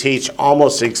they teach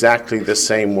almost exactly the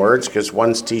same words? Because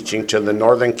one's teaching to the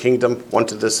northern kingdom, one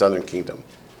to the southern kingdom.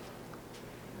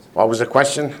 What was the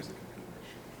question?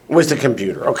 It was the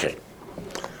computer. Okay.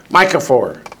 Micah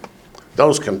 4.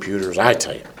 Those computers, I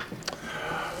tell you.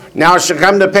 Now it shall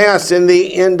come to pass in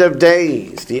the end of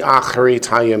days, the Acharit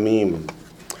Hayamim,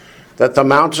 that the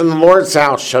mountain of the Lord's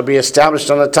house shall be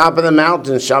established on the top of the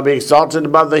mountains, shall be exalted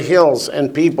above the hills,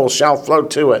 and people shall flow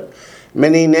to it.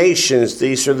 Many nations,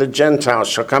 these are the Gentiles,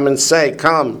 shall come and say,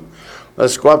 come,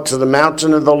 let's go up to the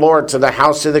mountain of the Lord, to the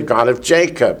house of the God of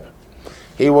Jacob.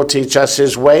 He will teach us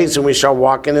his ways, and we shall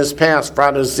walk in his paths. For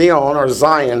out of Zion, or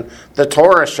Zion, the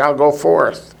Torah shall go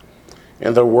forth,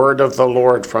 and the word of the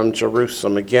Lord from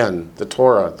Jerusalem. Again, the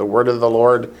Torah, the word of the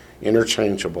Lord,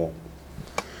 interchangeable.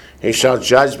 He shall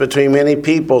judge between many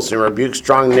peoples and rebuke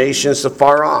strong nations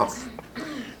afar off.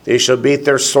 They shall beat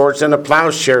their swords into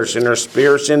plowshares and their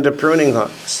spears into pruning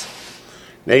hooks.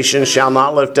 Nation shall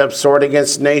not lift up sword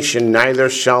against nation,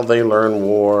 neither shall they learn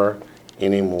war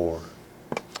anymore.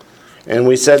 And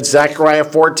we said Zechariah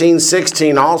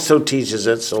 14:16 also teaches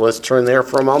it, so let's turn there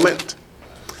for a moment.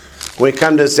 When we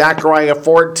come to Zechariah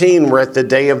 14, we're at the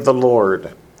day of the Lord.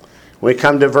 When we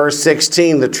come to verse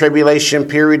 16, the tribulation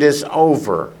period is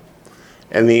over,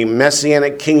 and the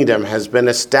Messianic kingdom has been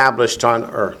established on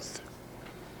earth.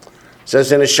 It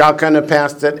says, and it shall come to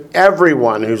pass that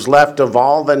everyone who's left of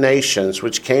all the nations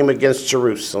which came against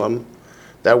Jerusalem,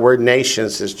 that word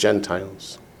nations is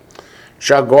Gentiles,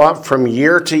 shall go up from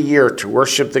year to year to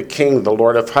worship the King, the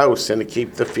Lord of hosts, and to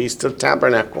keep the Feast of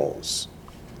Tabernacles.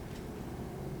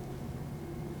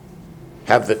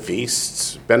 Have the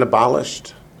feasts been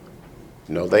abolished?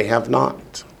 No, they have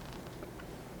not.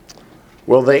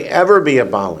 Will they ever be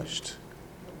abolished?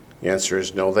 The answer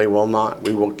is no, they will not.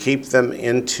 We will keep them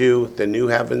into the new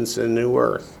heavens and new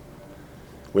earth.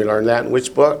 We learned that in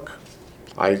which book?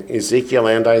 Ezekiel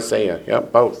and Isaiah.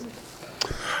 Yep, both.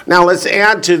 Now let's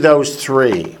add to those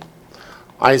three.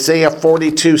 Isaiah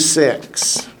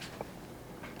 42:6.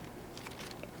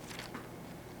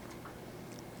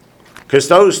 Because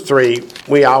those three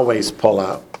we always pull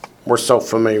up. We're so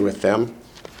familiar with them.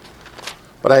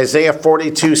 But Isaiah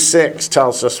 42:6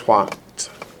 tells us what?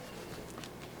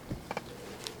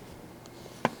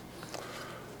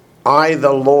 I,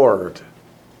 the Lord,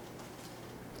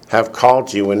 have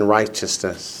called you in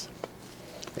righteousness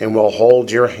and will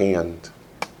hold your hand.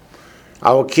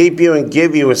 I will keep you and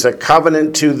give you as a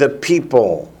covenant to the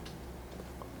people,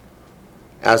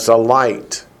 as a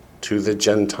light to the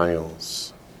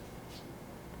Gentiles.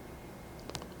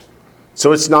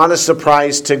 So it's not a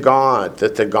surprise to God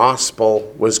that the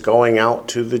gospel was going out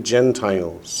to the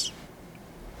Gentiles.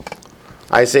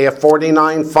 Isaiah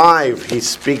 49:5, he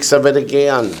speaks of it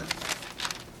again.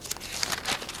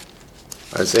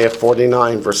 Isaiah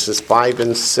 49, verses 5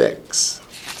 and 6.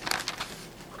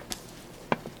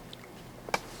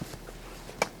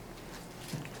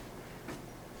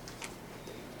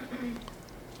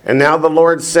 And now the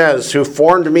Lord says, who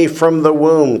formed me from the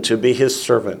womb to be his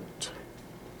servant.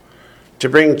 to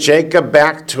bring Jacob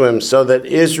back to him, so that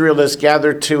Israel is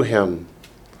gathered to him.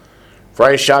 For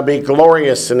I shall be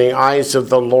glorious in the eyes of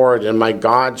the Lord, and my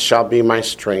God shall be my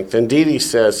strength. Indeed, he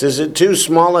says, is it too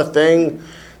small a thing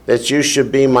that you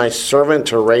should be my servant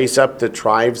to raise up the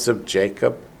tribes of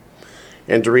Jacob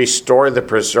and to restore the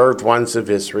preserved ones of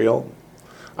Israel?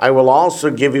 I will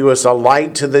also give you as a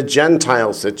light to the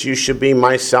Gentiles, that you should be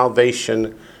my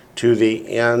salvation to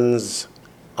the ends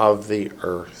of the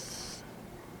earth.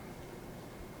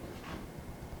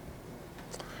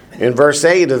 In verse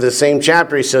 8 of the same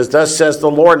chapter, he says, thus says the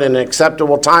Lord, in an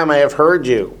acceptable time I have heard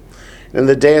you. In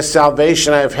the day of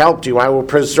salvation I have helped you. I will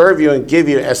preserve you and give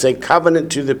you as a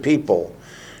covenant to the people,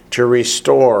 to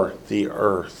restore the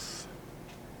earth.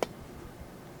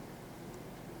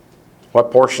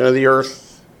 What portion of the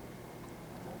earth?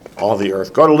 All the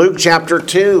earth. Go to Luke chapter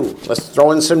 2. Let's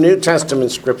throw in some New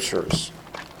Testament scriptures.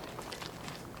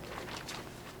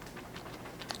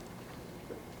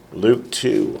 Luke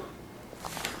 2.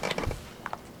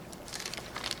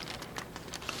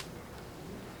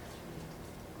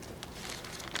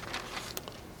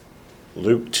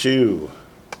 Luke 2.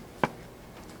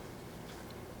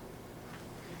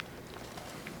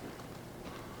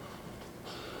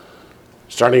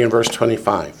 Starting in verse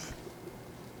 25.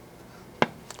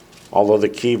 Although the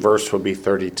key verse will be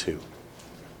 32.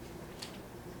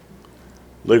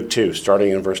 Luke 2,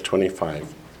 starting in verse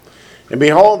 25. And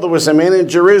behold, there was a man in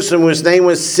Jerusalem whose name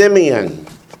was Simeon.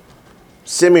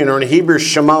 Simeon, or in Hebrew,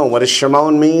 Shimon. What does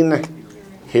Shimon mean?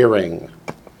 Hearing.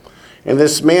 And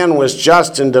this man was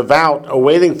just and devout,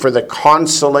 awaiting for the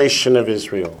consolation of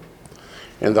Israel.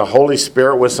 And the Holy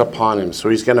Spirit was upon him. So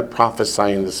he's going to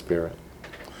prophesy in the Spirit.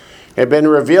 It had been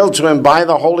revealed to him by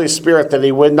the Holy Spirit that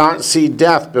he would not see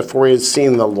death before he had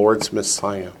seen the Lord's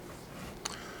Messiah.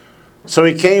 So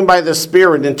he came by the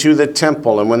Spirit into the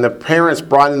temple, and when the parents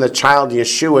brought in the child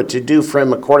Yeshua to do for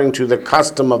him according to the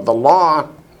custom of the law,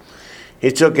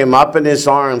 he took him up in his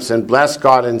arms and blessed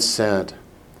God and said,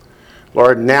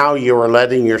 Lord, now you are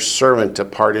letting your servant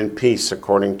depart in peace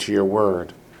according to your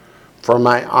word, for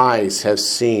my eyes have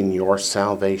seen your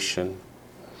salvation,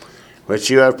 which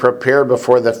you have prepared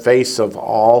before the face of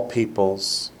all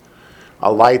peoples,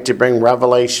 a light to bring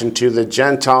revelation to the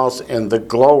Gentiles and the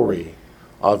glory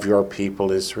of your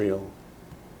people Israel.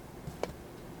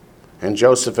 And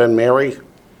Joseph and Mary,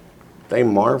 they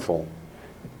marvel.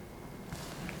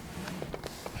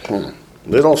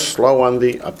 Little slow on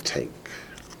the uptake.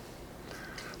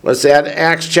 Let's add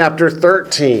Acts chapter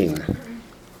 13.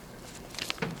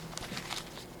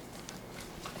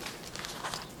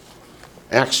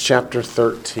 Acts chapter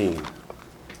 13.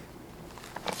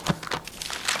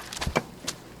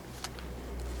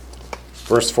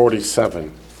 Verse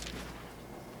 47.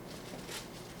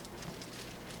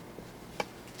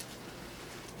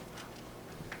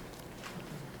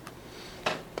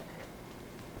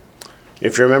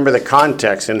 If you remember the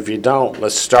context, and if you don't,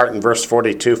 let's start in verse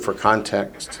 42 for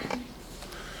context.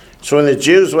 So when the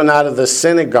Jews went out of the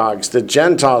synagogues, the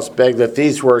Gentiles begged that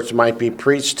these words might be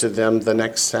preached to them the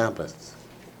next Sabbath.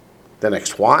 The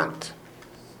next what?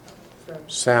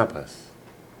 Sabbath.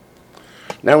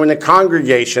 Now in the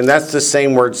congregation, that's the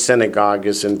same word synagogue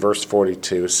as in verse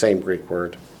 42, same Greek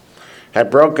word,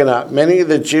 had broken up. Many of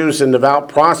the Jews and devout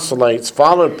proselytes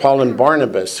followed Paul and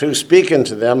Barnabas, who, speaking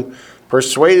to them,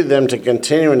 persuaded them to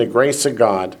continue in the grace of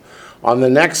God. On the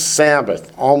next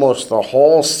Sabbath, almost the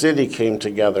whole city came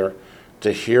together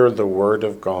to hear the word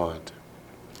of God.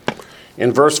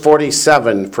 In verse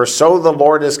 47, for so the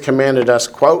Lord has commanded us,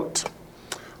 quote,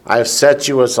 I have set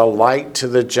you as a light to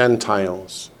the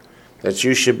Gentiles, that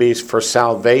you should be for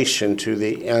salvation to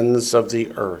the ends of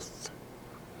the earth.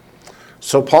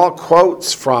 So Paul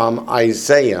quotes from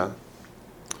Isaiah,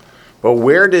 but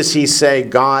where does he say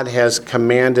God has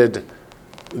commanded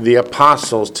the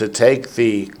apostles to take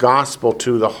the gospel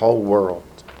to the whole world?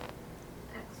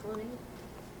 Acts 1:8.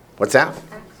 What's that?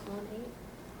 Acts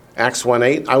 1:8. Acts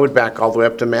 1:8. I would back all the way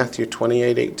up to Matthew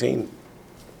 28:18.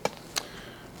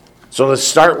 So let's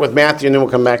start with Matthew and then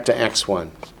we'll come back to Acts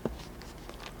 1.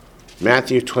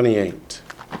 Matthew 28,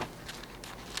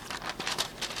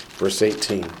 verse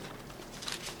 18.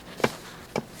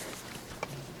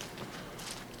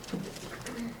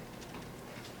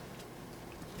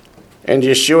 And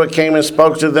Yeshua came and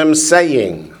spoke to them,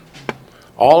 saying,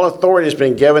 all authority has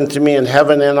been given to me in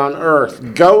heaven and on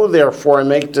earth. Go, therefore, and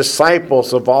make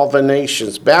disciples of all the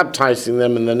nations, baptizing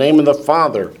them in the name of the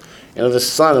Father, and of the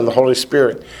Son, and the Holy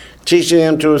Spirit, teaching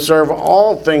them to observe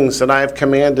all things that I have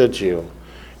commanded you,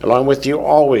 along with you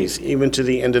always, even to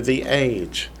the end of the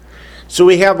age. So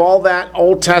we have all that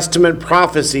Old Testament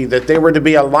prophecy that they were to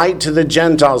be a light to the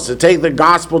Gentiles, to take the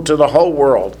gospel to the whole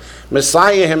world.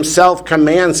 Messiah himself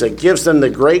commands it, gives them the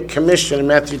Great Commission in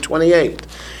Matthew 28.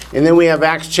 And then we have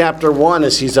Acts chapter 1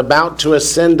 as he's about to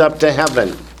ascend up to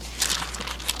heaven.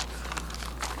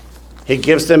 He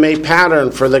gives them a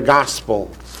pattern for the gospel.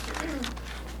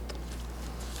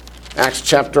 Acts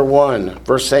chapter 1,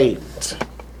 verse 8.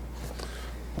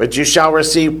 But you shall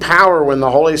receive power when the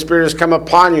Holy Spirit has come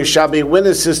upon you. Shall be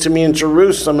witnesses to me in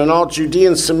Jerusalem and all Judea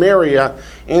and Samaria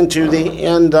and to the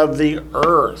end of the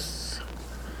earth.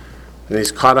 And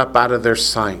he's caught up out of their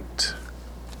sight.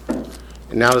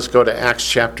 And now let's go to Acts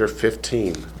chapter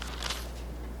 15.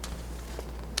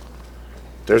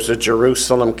 There's a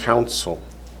Jerusalem council.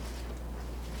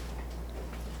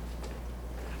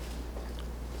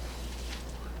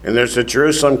 And there's a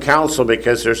Jerusalem council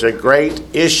because there's a great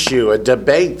issue, a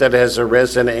debate that has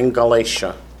arisen in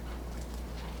Galatia.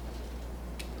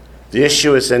 The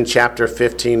issue is in chapter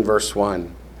 15, verse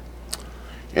 1.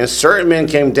 And certain men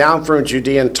came down from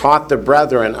Judea and taught the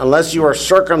brethren, unless you are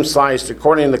circumcised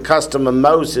according to the custom of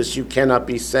Moses, you cannot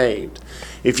be saved.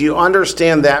 If you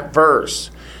understand that verse,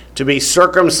 to be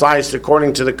circumcised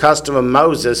according to the custom of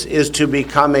Moses is to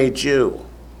become a Jew.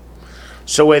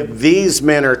 So what these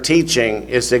men are teaching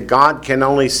is that God can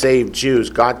only save Jews.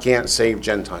 God can't save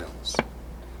Gentiles.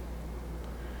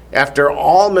 After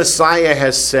all Messiah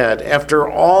has said, after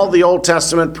all the Old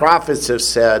Testament prophets have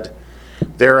said,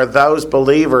 there are those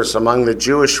believers among the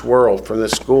Jewish world from the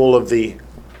school of the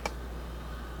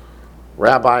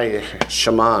Rabbi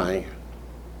Shammai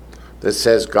that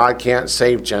says God can't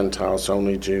save Gentiles,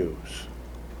 only Jews.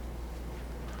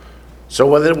 So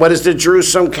what does the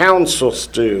Jerusalem council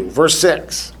do? Verse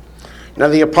 6. Now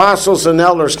the apostles and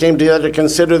elders came together to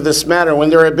consider this matter when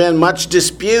there had been much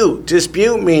dispute.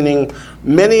 Dispute meaning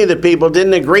many of the people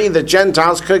didn't agree that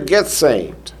Gentiles could get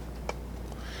saved.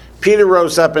 Peter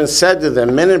rose up and said to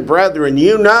them, Men and brethren,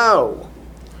 you know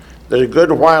that a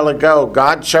good while ago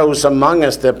God chose among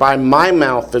us that by my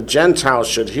mouth the Gentiles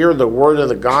should hear the word of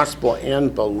the gospel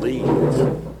and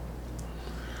believe.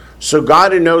 So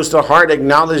God, who knows the heart,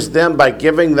 acknowledged them by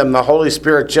giving them the Holy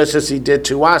Spirit just as he did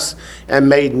to us, and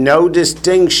made no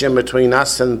distinction between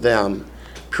us and them,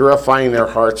 purifying their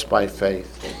hearts by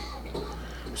faith.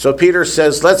 So Peter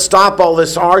says, let's stop all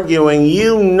this arguing.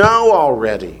 You know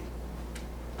already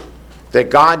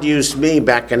that God used me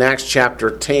back in Acts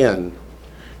chapter 10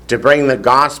 to bring the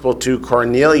gospel to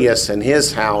Cornelius and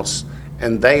his house,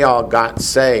 and they all got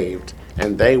saved,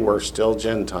 and they were still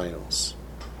Gentiles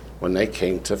when they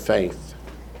came to faith.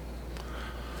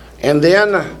 And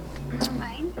then,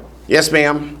 yes,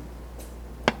 ma'am.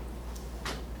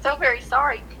 So very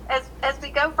sorry. As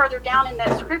we go further down in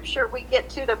that scripture, we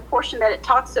get to the portion that it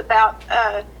talks about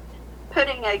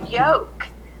putting a yoke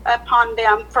upon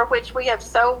them, for which we have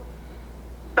so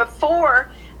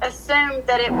before assumed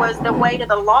that it was the weight of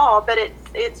the law, but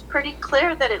it's pretty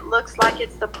clear that it looks like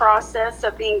it's the process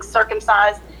of being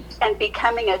circumcised and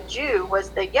becoming a Jew was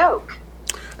the yoke.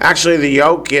 Actually, the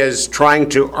yoke is trying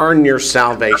to earn your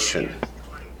salvation.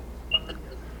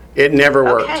 It never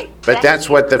worked. Okay, But that's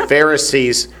what the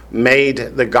Pharisees made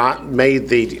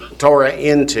the Torah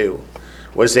into,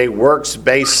 was a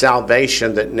works-based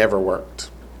salvation that never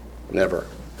worked. Never.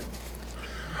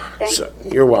 So,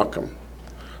 you're welcome.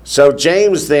 So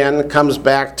James then comes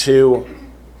back to,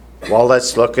 well,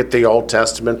 let's look at the Old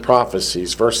Testament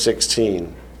prophecies. Verse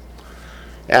 16.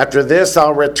 After this,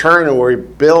 I'll return and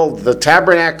rebuild the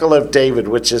tabernacle of David,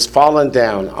 which is fallen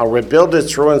down. I'll rebuild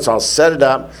its ruins. I'll set it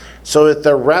up so that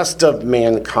the rest of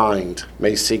mankind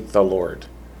may seek the Lord.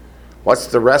 What's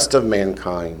the rest of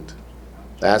mankind?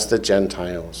 That's the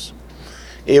Gentiles.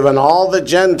 Even all the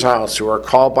Gentiles who are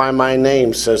called by my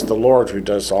name, says the Lord, who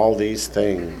does all these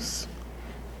things.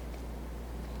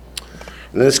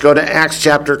 And let's go to Acts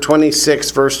chapter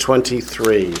 26, verse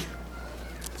 23.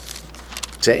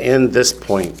 To end this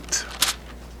point.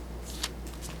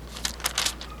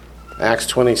 Acts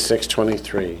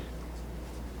 26:23.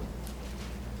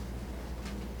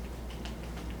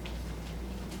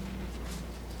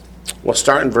 We'll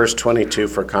start in verse 22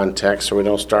 for context, so we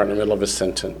don't start in the middle of a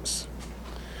sentence.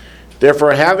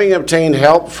 Therefore, having obtained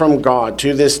help from God,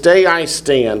 to this day I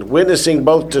stand, witnessing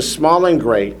both to small and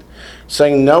great,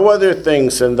 saying no other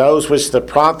things than those which the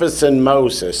prophets and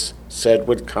Moses said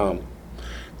would come.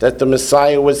 That the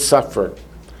Messiah would suffer.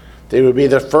 They would be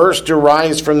the first to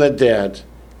rise from the dead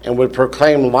and would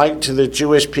proclaim light to the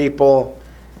Jewish people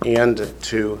and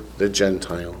to the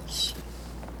Gentiles.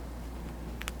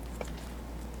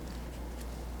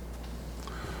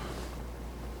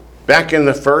 Back in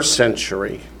the first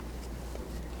century,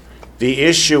 the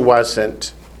issue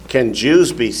wasn't, can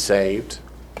Jews be saved?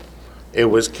 It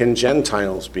was, can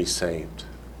Gentiles be saved?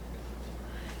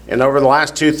 And over the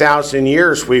last 2,000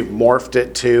 years, we've morphed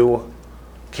it to,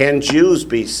 can Jews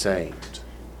be saved?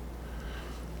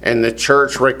 And the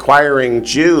church requiring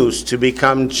Jews to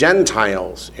become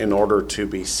Gentiles in order to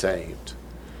be saved,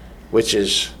 which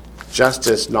is just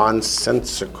as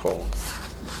nonsensical.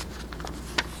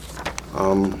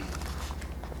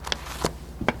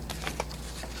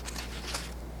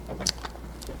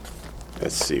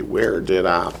 Let's see, where did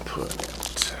I put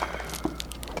it?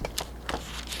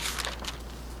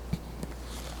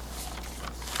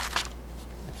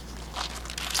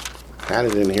 Had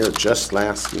it in here just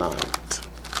last night,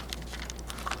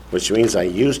 which means I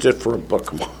used it for a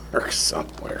bookmark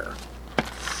somewhere.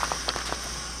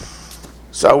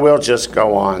 So we'll just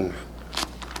go on.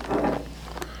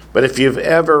 But if you've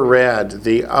ever read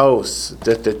the oaths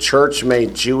that the church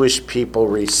made Jewish people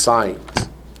recite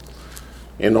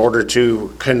in order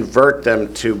to convert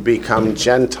them to become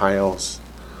Gentiles,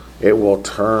 it will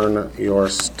turn your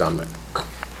stomach.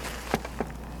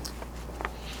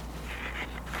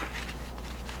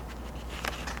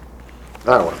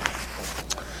 That one.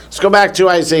 Let's go back to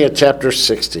Isaiah chapter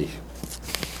 60,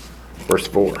 verse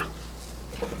 4.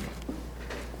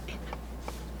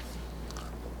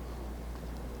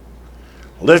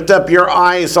 Lift up your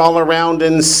eyes all around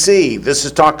and see. This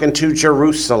is talking to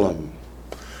Jerusalem,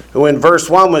 who in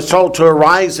verse 1 was told to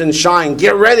arise and shine.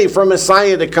 Get ready for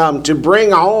Messiah to come, to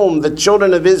bring home the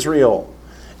children of Israel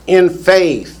in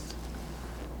faith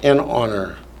and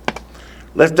honor.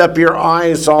 Lift up your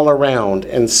eyes all around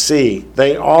and see.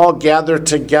 They all gather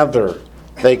together.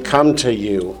 They come to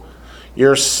you.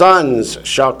 Your sons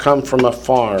shall come from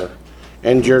afar,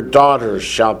 and your daughters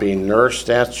shall be nursed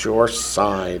at your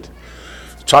side.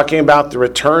 Talking about the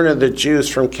return of the Jews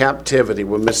from captivity.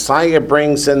 When Messiah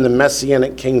brings in the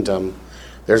Messianic kingdom,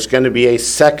 there's going to be a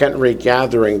second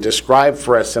regathering described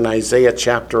for us in Isaiah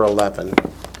chapter 11.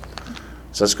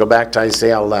 So let's go back to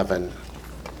Isaiah 11,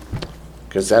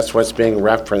 because that's what's being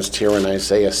referenced here in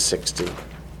Isaiah 60.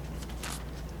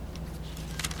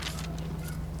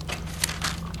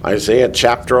 Isaiah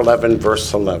chapter 11,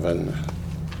 verse 11.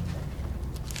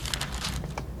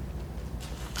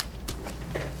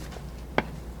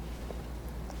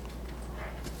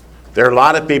 There are a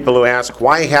lot of people who ask,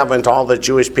 why haven't all the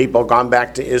Jewish people gone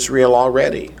back to Israel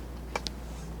already?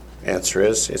 Answer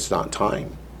is, it's not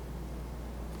time.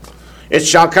 It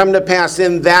shall come to pass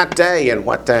in that day. And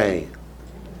what day?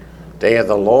 Day of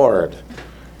the Lord.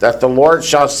 That the Lord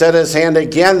shall set his hand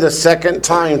again the second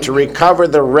time to recover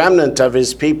the remnant of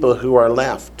his people who are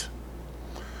left.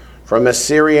 From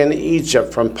Assyria and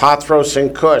Egypt, from Pathros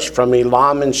and Cush, from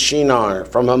Elam and Shinar,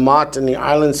 from Hamath and the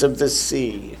islands of the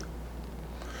sea.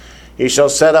 He shall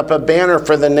set up a banner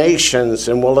for the nations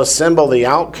and will assemble the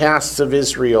outcasts of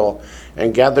Israel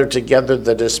and gather together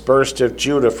the dispersed of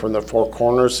Judah from the four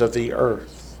corners of the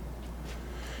earth.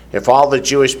 If all the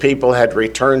Jewish people had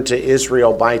returned to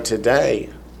Israel by today,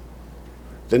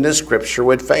 then this scripture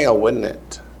would fail, wouldn't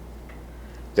it?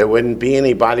 There wouldn't be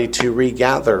anybody to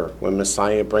regather when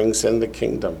Messiah brings in the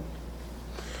kingdom.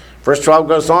 Verse 12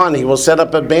 goes on, he will set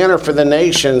up a banner for the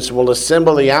nations, will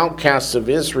assemble the outcasts of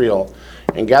Israel,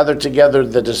 and gather together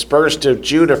the dispersed of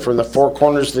Judah from the four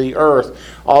corners of the earth.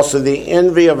 Also the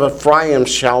envy of Ephraim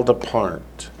shall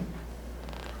depart.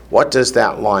 What does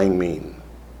that line mean?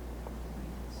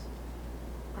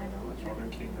 The northern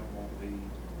kingdom won't be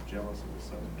jealous of the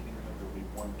southern kingdom. There'll be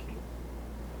one king.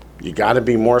 You got to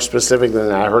be more specific than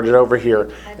that. I heard it over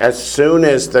here. As soon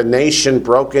as the nation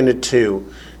broke into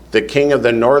two, the king of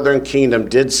the northern kingdom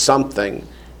did something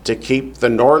to keep the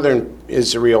northern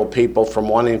Israel people from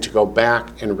wanting to go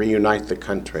back and reunite the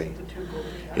country.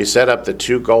 He set up the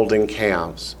two golden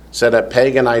calves, set up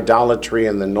pagan idolatry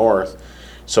in the north,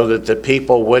 so that the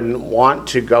people wouldn't want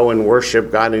to go and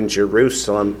worship God in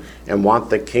Jerusalem and want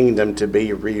the kingdom to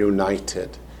be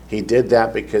reunited. He did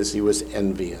that because he was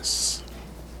envious.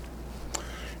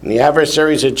 And the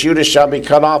adversaries of Judah shall be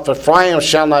cut off. Ephraim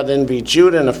shall not envy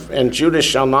Judah, and Judah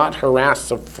shall not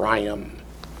harass Ephraim.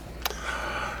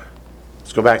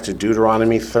 Let's go back to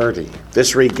Deuteronomy 30.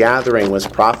 This regathering was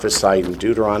prophesied in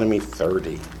Deuteronomy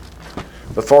 30.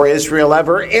 Before Israel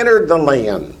ever entered the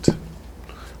land,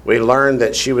 we learned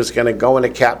that she was going to go into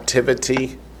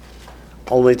captivity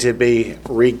only to be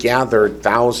regathered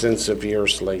thousands of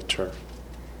years later.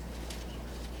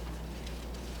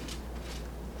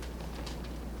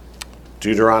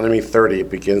 Deuteronomy 30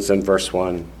 begins in verse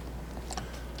 1.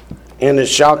 And it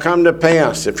shall come to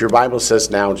pass, if your Bible says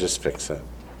now, just fix it.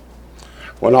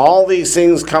 When all these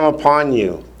things come upon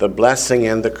you, the blessing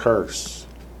and the curse,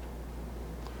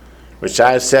 which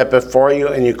I have set before you,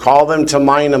 and you call them to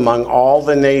mind among all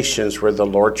the nations where the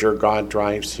Lord your God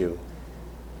drives you.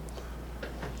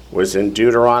 It was in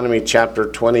Deuteronomy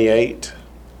chapter 28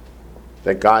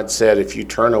 that God said, if you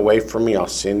turn away from me, I'll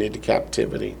send you to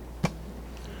captivity.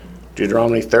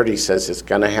 Deuteronomy 30 says it's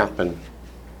going to happen.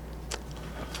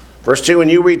 Verse 2, when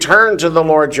you return to the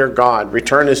Lord your God,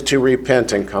 return is to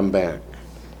repent and come back,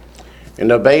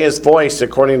 and obey his voice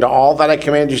according to all that I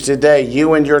command you today,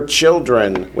 you and your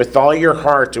children, with all your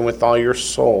heart and with all your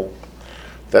soul,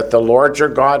 that the Lord your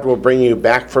God will bring you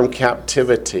back from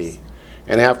captivity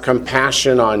and have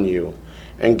compassion on you,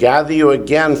 and gather you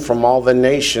again from all the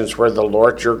nations where the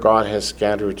Lord your God has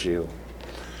scattered you.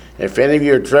 If any of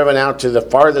you are driven out to the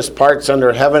farthest parts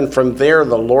under heaven, from there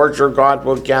the Lord your God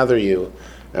will gather you,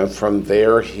 and from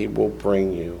there he will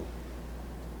bring you.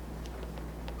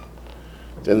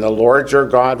 Then the Lord your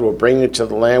God will bring you to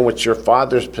the land which your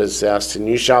fathers possessed, and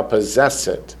you shall possess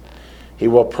it. He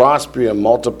will prosper you and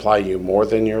multiply you more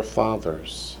than your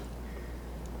fathers.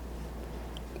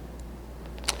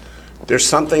 There's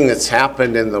something that's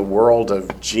happened in the world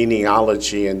of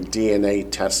genealogy and DNA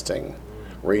testing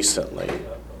recently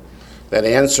that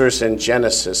Answers in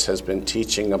Genesis has been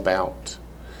teaching about.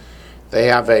 They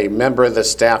have a member of the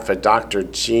staff, a Dr.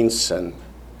 Jensen,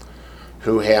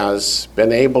 who has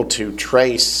been able to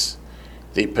trace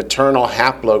the paternal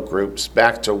haplogroups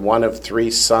back to one of 3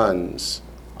 sons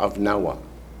of Noah.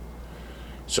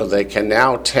 So they can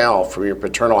now tell from your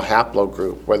paternal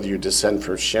haplogroup whether you descend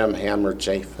from Shem, Ham, or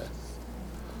Japheth,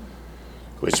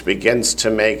 which begins to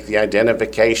make the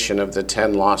identification of the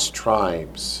 10 lost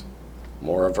tribes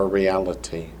more of a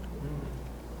reality.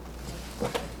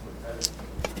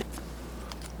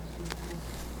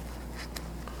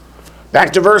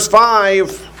 Back to verse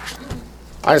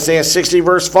 5. Isaiah 60,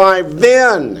 verse 5.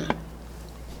 Then,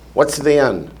 what's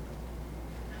then?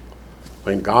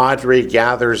 When God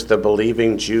regathers the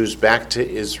believing Jews back to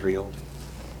Israel,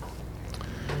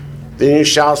 then you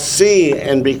shall see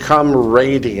and become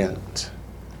radiant.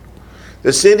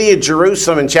 The city of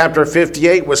Jerusalem in chapter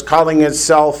 58 was calling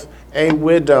itself a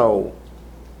widow,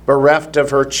 bereft of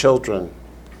her children.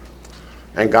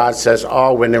 And God says,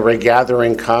 oh, when the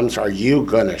regathering comes, are you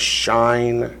going to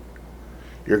shine?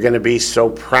 You're going to be so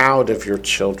proud of your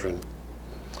children.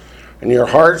 And your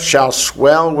heart shall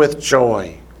swell with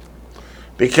joy,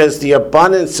 because the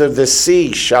abundance of the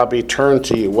sea shall be turned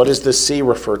to you. What does the sea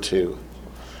refer to?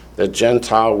 The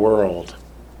Gentile world.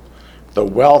 The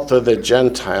wealth of the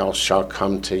Gentiles shall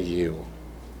come to you.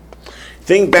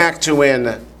 Think back to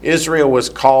when Israel was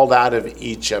called out of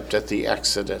Egypt at the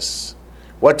Exodus.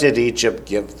 What did Egypt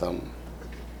give them?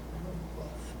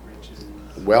 Riches.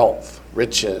 Wealth,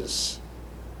 riches.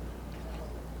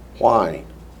 Why?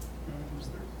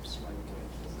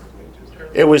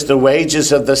 It was the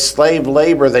wages of the slave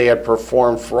labor they had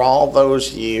performed for all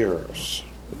those years.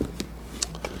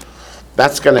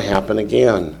 That's going to happen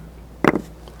again.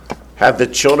 Have the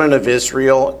children of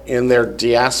Israel in their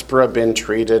diaspora been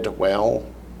treated well?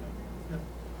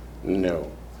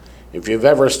 No. If you've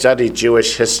ever studied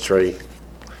Jewish history,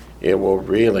 it will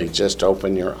really just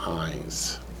open your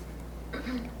eyes.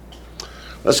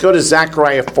 Let's go to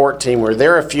Zechariah 14. We were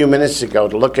there a few minutes ago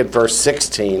to look at verse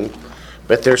 16,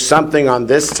 but there's something on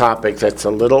this topic that's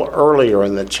a little earlier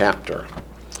in the chapter.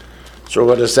 So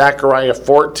we'll go to Zechariah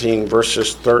 14,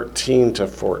 verses 13 to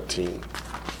 14.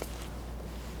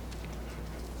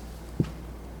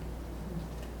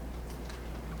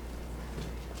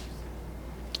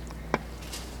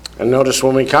 And notice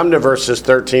when we come to verses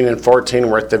 13 and 14,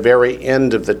 we're at the very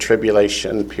end of the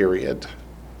tribulation period.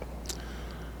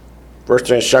 Verse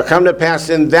 13, shall come to pass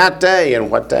in that day,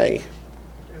 and what day?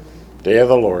 Day of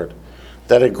the Lord,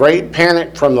 that a great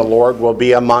panic from the Lord will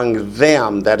be among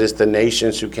them, that is the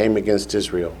nations who came against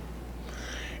Israel.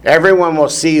 Everyone will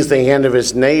seize the hand of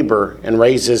his neighbor and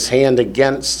raise his hand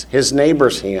against his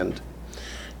neighbor's hand.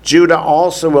 Judah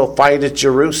also will fight at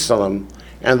Jerusalem,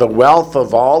 and the wealth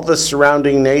of all the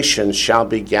surrounding nations shall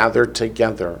be gathered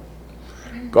together,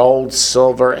 gold,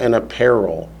 silver, and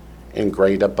apparel in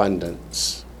great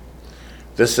abundance.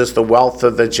 This is the wealth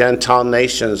of the Gentile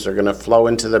nations. They're going to flow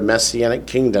into the Messianic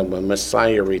kingdom when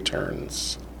Messiah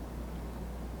returns.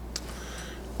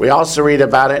 We also read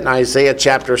about it in Isaiah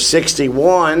chapter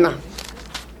 61,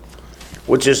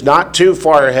 which is not too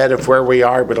far ahead of where we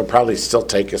are, but it'll probably still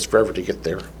take us forever to get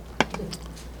there.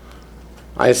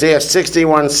 Isaiah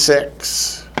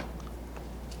 61:6.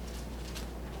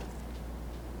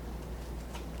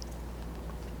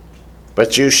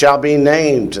 But you shall be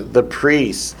named the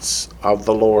priests of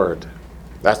the Lord.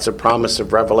 That's a promise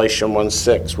of Revelation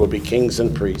 1:6. We'll be kings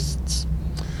and priests.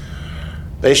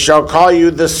 They shall call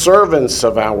you the servants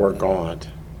of our God.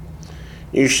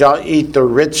 You shall eat the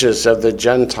riches of the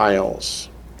Gentiles,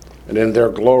 and in their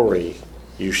glory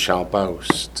you shall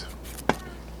boast.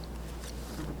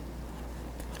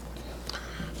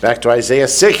 Back to Isaiah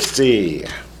 60.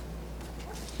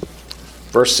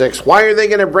 Verse 6. Why are they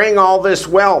going to bring all this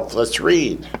wealth? Let's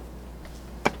read.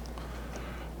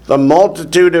 The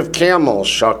multitude of camels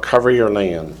shall cover your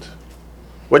land.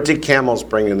 What did camels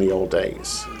bring in the old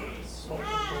days?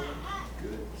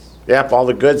 Yep, all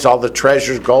the goods, all the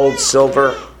treasures, gold,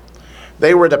 silver.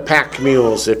 They were the pack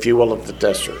mules, if you will, of the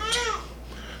desert.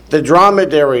 The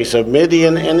dromedaries of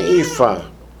Midian and Ephah.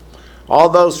 All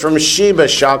those from Sheba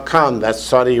shall come, that's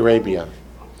Saudi Arabia.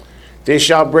 They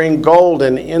shall bring gold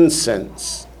and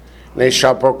incense, and they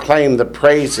shall proclaim the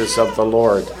praises of the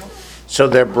Lord. So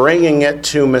they're bringing it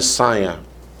to Messiah,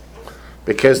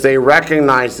 because they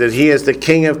recognize that he is the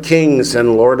King of kings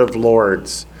and Lord of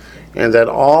lords, and that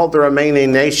all the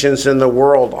remaining nations in the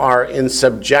world are in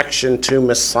subjection to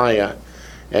Messiah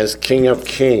as King of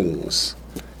kings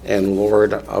and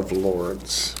Lord of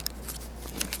lords.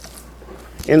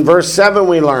 In verse 7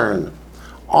 we learn,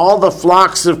 all the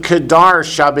flocks of Kedar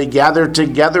shall be gathered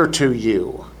together to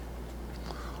you.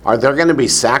 Are there going to be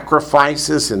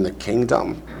sacrifices in the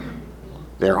kingdom?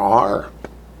 There are.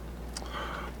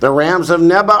 The rams of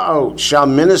Nebaioth shall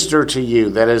minister to you,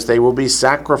 that is, they will be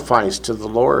sacrificed to the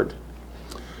Lord.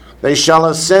 They shall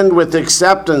ascend with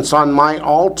acceptance on my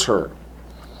altar,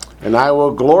 and I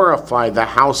will glorify the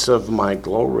house of my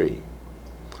glory.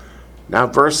 Now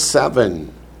verse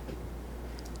 7.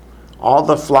 All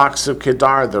the flocks of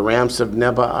Kedar, the rams of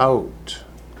Nebaioth.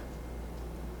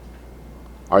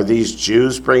 Are these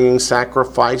Jews bringing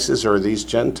sacrifices, or are these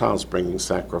Gentiles bringing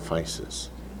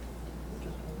sacrifices?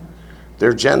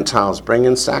 They're Gentiles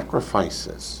bringing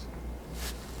sacrifices.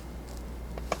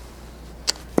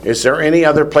 Is there any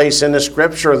other place in the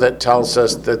scripture that tells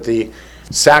us that the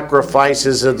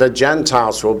sacrifices of the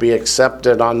Gentiles will be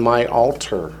accepted on my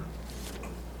altar?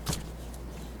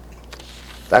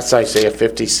 That's Isaiah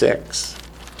 56.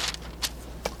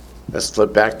 Let's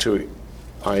flip back to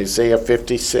Isaiah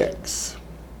 56.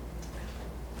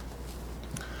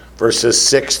 Verses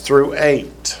 6 through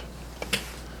 8,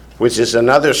 which is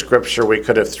another scripture we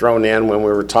could have thrown in when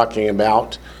we were talking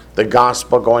about the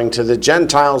gospel going to the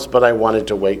Gentiles, but I wanted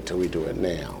to wait till we do it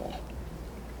now.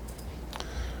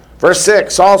 Verse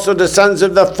 6, also the sons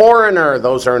of the foreigner,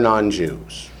 those are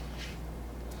non-Jews,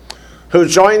 who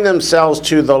join themselves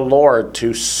to the Lord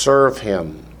to serve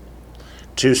him.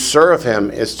 To serve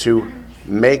him is to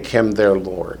make him their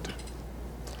Lord.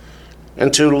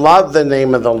 And to love the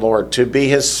name of the Lord, to be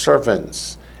his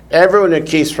servants. Everyone who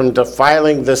keeps from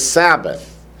defiling the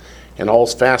Sabbath and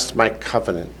holds fast my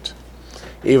covenant.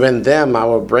 Even them I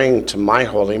will bring to my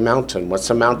holy mountain. What's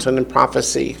a mountain in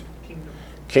prophecy?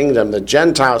 Kingdom. The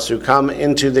Gentiles who come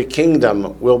into the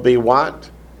kingdom will be what?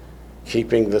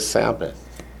 Keeping the Sabbath.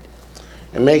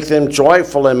 And make them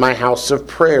joyful in my house of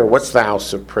prayer. What's the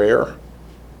house of prayer?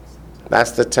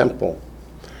 That's the temple.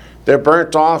 Their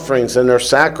burnt offerings and their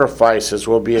sacrifices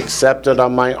will be accepted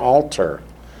on my altar.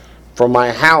 For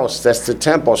my house, that's the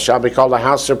temple, shall be called a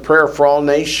house of prayer for all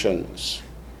nations.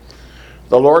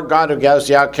 The Lord God who gathers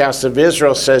the outcasts of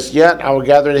Israel says, yet I will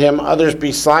gather to him others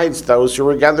besides those who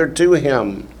were gathered to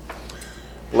him.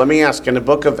 Let me ask, in the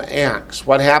book of Acts,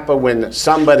 what happened when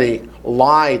somebody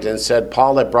lied and said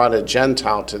Paul had brought a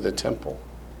Gentile to the temple?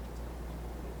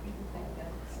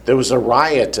 There was a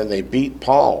riot and they beat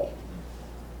Paul.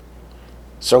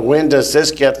 So when does this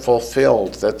get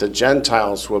fulfilled, that the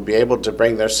Gentiles will be able to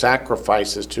bring their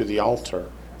sacrifices to the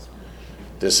altar?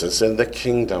 This is in the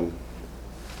kingdom.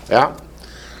 Yeah?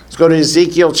 Let's go to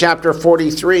Ezekiel chapter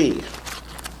 43.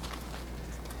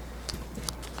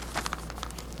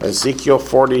 Ezekiel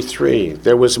 43.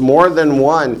 There was more than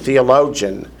one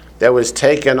theologian that was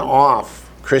taken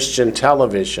off Christian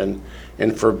television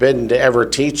and forbidden to ever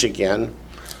teach again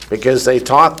because they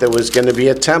taught there was going to be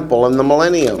a temple in the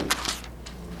millennium.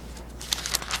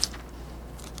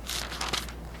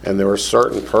 And there were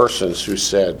certain persons who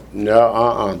said,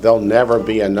 no, there'll never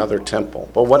be another temple.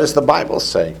 But what does the Bible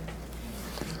say?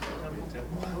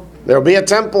 There'll be a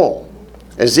temple.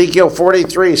 Ezekiel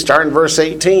 43, starting verse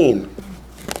 18.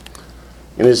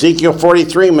 In Ezekiel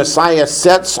 43, Messiah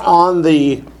sets on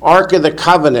the Ark of the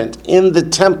Covenant in the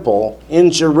temple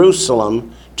in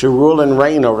Jerusalem to rule and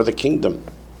reign over the kingdom.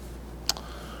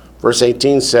 Verse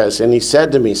 18 says, and he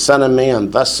said to me, Son of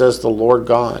man, thus says the Lord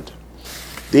God,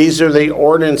 these are the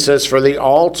ordinances for the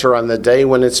altar on the day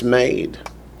when it's made,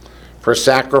 for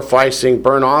sacrificing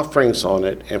burnt offerings on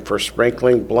it and for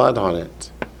sprinkling blood on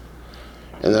it.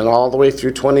 And then all the way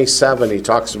through 27, he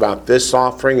talks about this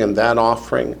offering and that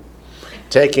offering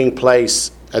taking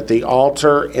place at the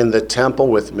altar in the temple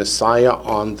with Messiah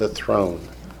on the throne.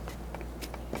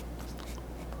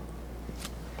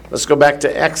 Let's go back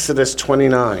to Exodus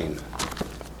 29.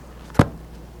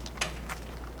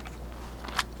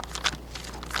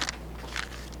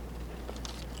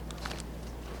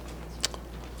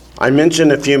 I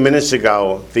mentioned a few minutes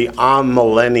ago the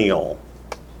amillennial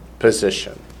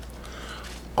position.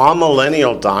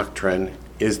 Amillennial doctrine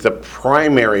is the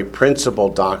primary principal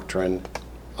doctrine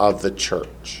of the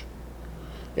church.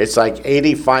 It's like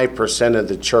 85% of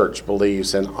the church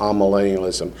believes in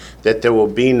amillennialism, that there will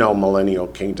be no millennial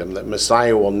kingdom, that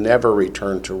Messiah will never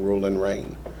return to rule and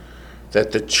reign,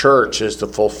 that the church is the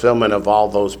fulfillment of all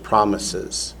those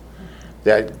promises,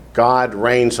 that God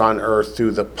reigns on earth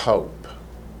through the Pope.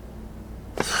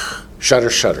 Shudder,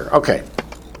 shudder. Okay.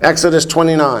 Exodus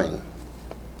 29,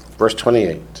 verse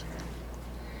 28.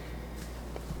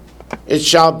 It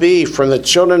shall be from the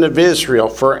children of Israel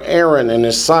for Aaron and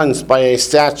his sons by a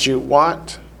statute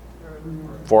what?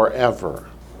 Forever.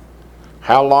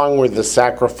 How long were the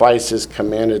sacrifices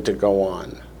commanded to go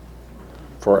on?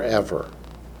 Forever.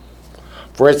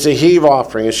 For it's a heave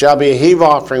offering. It shall be a heave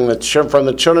offering from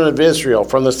the children of Israel,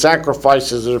 from the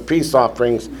sacrifices of the peace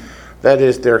offerings, that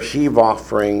is their heave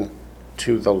offering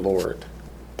to the Lord.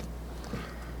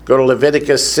 Go to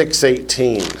Leviticus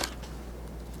 6:18.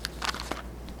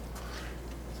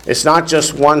 It's not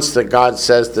just once that God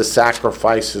says the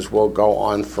sacrifices will go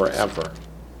on forever.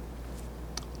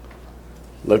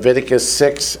 Leviticus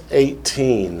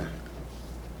 6:18.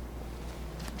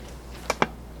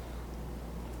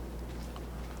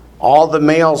 All the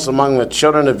males among the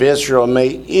children of Israel may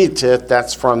eat it.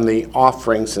 That's from the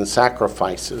offerings and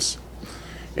sacrifices.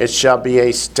 It shall be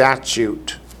a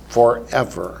statute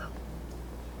forever.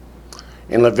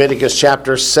 In Leviticus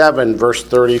chapter 7, verse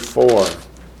 34.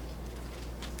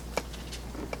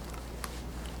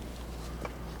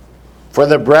 For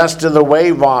the breast of the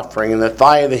wave offering and the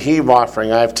thigh of the heave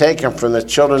offering I have taken from the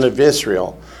children of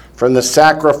Israel, from the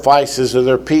sacrifices of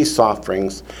their peace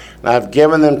offerings, and I have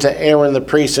given them to Aaron the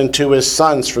priest and to his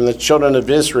sons from the children of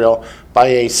Israel by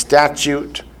a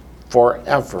statute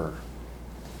forever.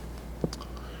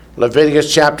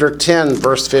 Leviticus chapter 10,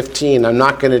 verse 15. I'm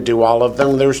not going to do all of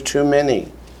them. There's too many.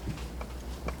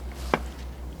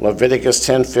 Leviticus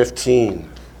 10:15.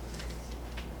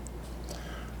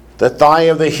 The thigh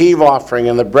of the heave offering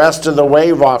and the breast of the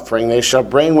wave offering they shall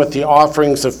bring with the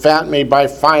offerings of fat made by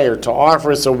fire to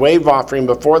offer as a wave offering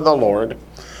before the Lord.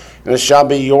 And it shall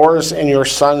be yours and your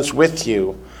sons with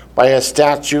you by a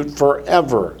statute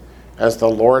forever, as the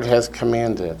Lord has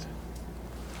commanded.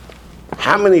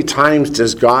 How many times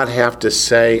does God have to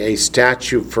say a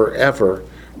statute forever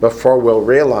before we'll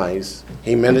realize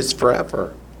he meant it's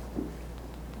forever?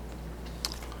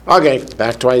 Okay,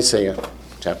 back to Isaiah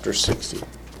chapter 60.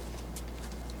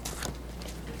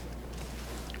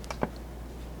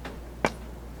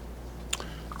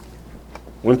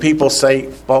 When people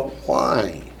say, but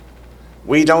why?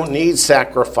 We don't need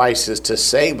sacrifices to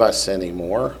save us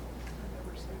anymore.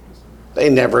 They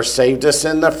never saved us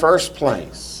in the first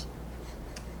place.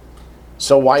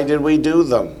 So why did we do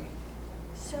them?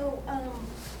 So,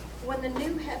 when the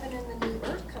new heaven and the new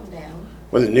earth come down,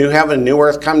 When the new heaven and new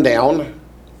earth come down,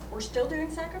 we're still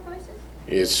doing sacrifices?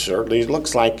 it certainly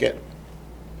looks like it.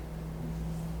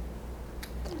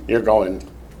 You're going,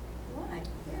 Why?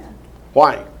 Yeah.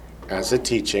 why? As a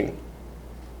teaching,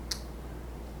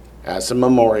 as a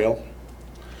memorial.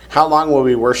 How long will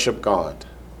we worship God?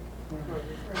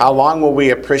 How long will we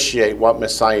appreciate what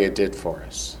Messiah did for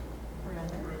us?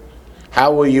 Forever.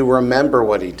 How will you remember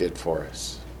what he did for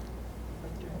us?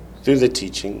 Through the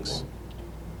teachings.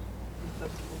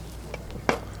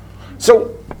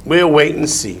 So we'll wait and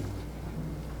see.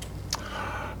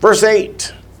 Verse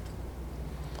 8.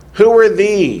 Who are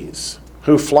these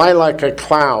who fly like a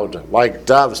cloud, like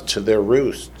doves to their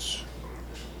roosts?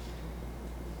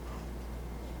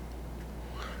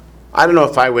 I don't know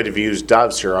if I would have used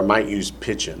doves here. I might use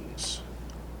pigeons.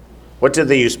 What did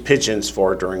they use pigeons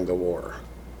for during the war?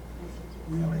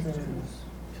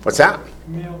 What's that?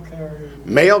 Mail carriers.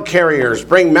 Mail carriers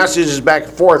bring messages back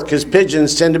and forth because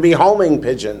pigeons tend to be homing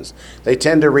pigeons. They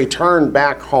tend to return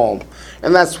back home.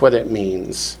 And that's what it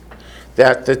means,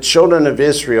 that the children of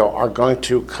Israel are going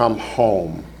to come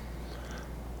home.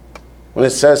 When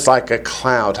it says like a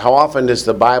cloud, how often does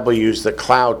the Bible use the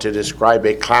cloud to describe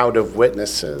a cloud of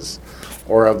witnesses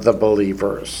or of the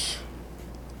believers?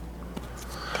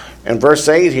 In verse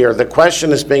 8 here, the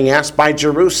question is being asked by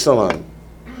Jerusalem.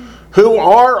 Who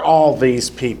are all these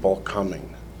people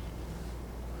coming?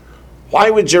 Why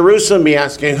would Jerusalem be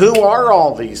asking, who are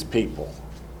all these people?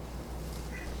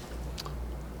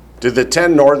 Did the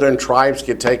 10 northern tribes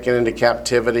get taken into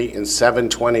captivity in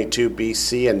 722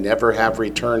 BC and never have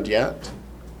returned yet?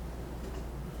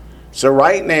 So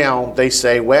right now they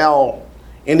say, well,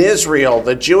 in Israel,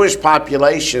 the Jewish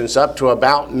population is up to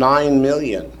about 9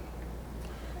 million.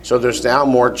 So there's now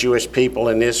more Jewish people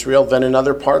in Israel than in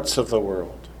other parts of the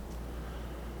world.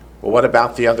 Well, what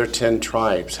about the other 10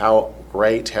 tribes? How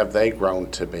great have they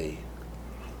grown to be?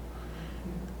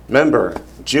 Remember,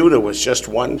 Judah was just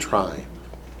one tribe,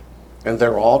 and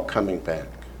they're all coming back.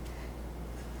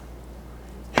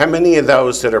 How many of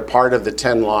those that are part of the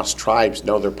 10 lost tribes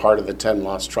know they're part of the 10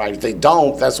 lost tribes? They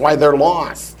don't. That's why they're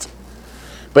lost.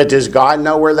 But does God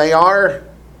know where they are?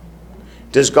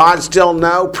 Does God still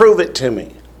know? Prove it to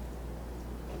me.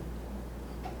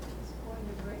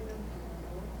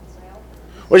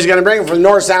 Well, he's going to bring them from the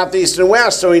north, south, east, and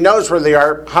west, so he knows where they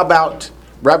are. How about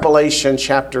Revelation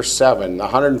chapter 7, the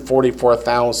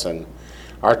 144,000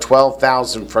 are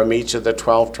 12,000 from each of the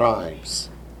 12 tribes,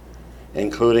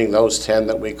 including those 10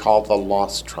 that we call the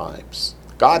lost tribes.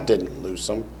 God didn't lose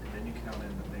them. And then you count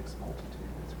in the mixed multitude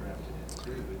that's grafted in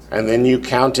too. And then you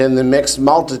count in the mixed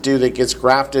multitude that gets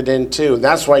grafted in too.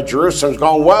 That's why Jerusalem's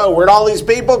going, whoa, where'd all these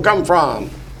people come from?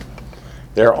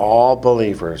 They're all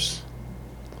believers.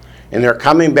 And they're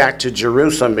coming back to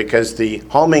Jerusalem because the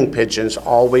homing pigeons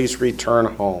always return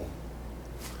home,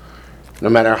 no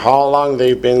matter how long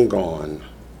they've been gone.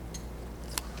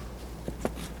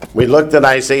 We looked at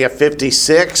Isaiah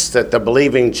 56, that the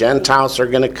believing Gentiles are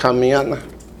going to come in.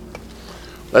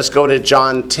 Let's go to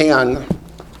John 10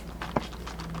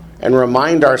 and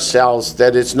remind ourselves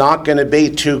that it's not going to be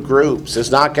two groups. It's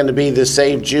not going to be the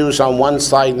saved Jews on one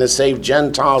side and the saved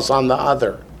Gentiles on the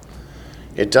other.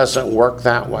 It doesn't work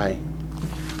that way.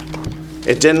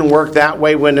 It didn't work that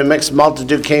way when the mixed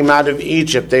multitude came out of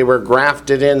Egypt. They were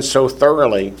grafted in so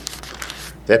thoroughly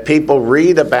that people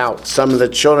read about some of the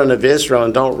children of Israel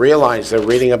and don't realize they're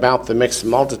reading about the mixed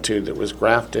multitude that was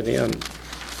grafted in.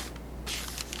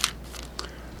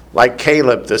 Like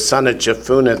Caleb, the son of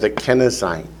Jephunneh the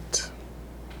Kenizzite.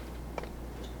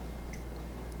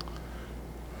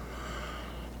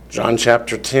 John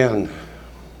chapter 10.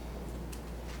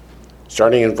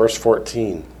 Starting in verse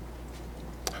 14.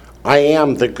 I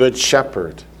am the good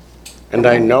shepherd, and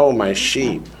I know my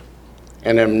sheep,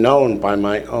 and am known by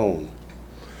my own.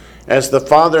 As the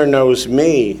Father knows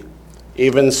me,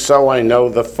 even so I know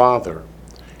the Father,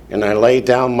 and I lay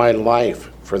down my life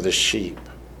for the sheep.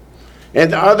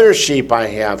 And other sheep I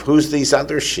have. Who's these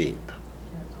other sheep?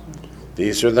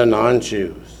 These are the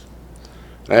non-Jews,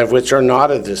 which are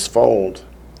not of this fold.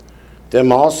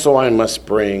 Them also I must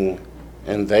bring,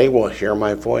 and they will hear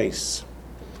my voice.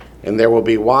 And there will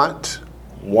be what?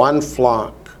 One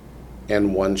flock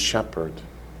and one shepherd.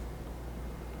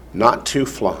 Not two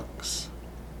flocks.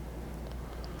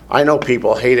 I know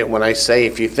people hate it when I say,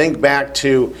 if you think back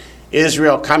to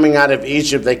Israel coming out of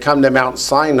Egypt, they come to Mount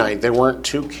Sinai. There weren't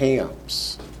two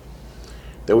camps.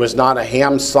 There was not a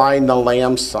ham side and a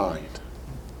lamb side.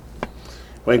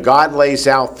 When God lays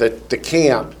out the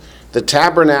camp, the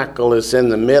tabernacle is in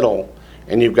the middle,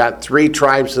 and you've got 3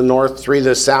 tribes to the north, 3 to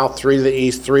the south, 3 to the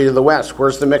east, 3 to the west.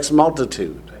 Where's the mixed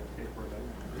multitude?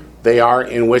 They are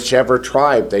in whichever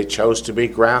tribe they chose to be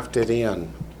grafted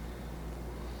in.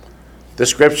 The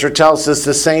scripture tells us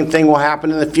the same thing will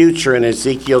happen in the future in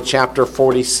Ezekiel chapter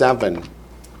 47.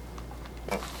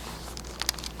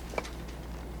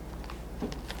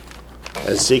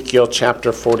 Ezekiel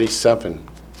chapter 47.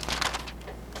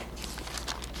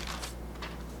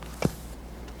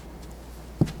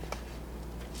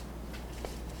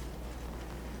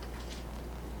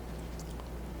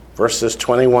 Verses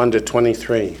 21 to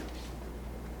 23.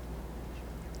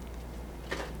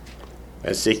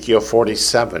 Ezekiel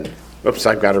 47. Oops,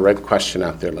 I've got a red question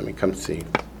out there. Let me come see.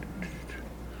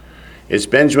 Is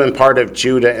Benjamin part of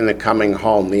Judah in the coming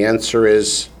home? The answer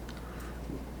is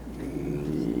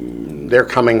they're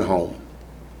coming home.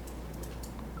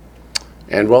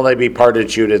 And will they be part of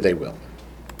Judah? They will.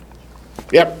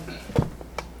 Yep.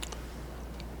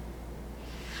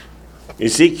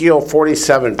 Ezekiel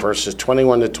 47, verses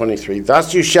 21 to 23.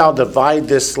 Thus you shall divide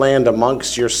this land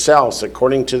amongst yourselves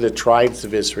according to the tribes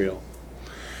of Israel.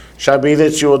 Shall be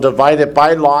that you will divide it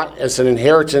by lot as an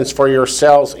inheritance for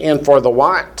yourselves and for the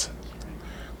what?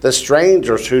 The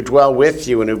strangers who dwell with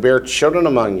you and who bear children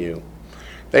among you.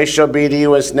 They shall be to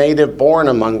you as native born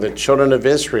among the children of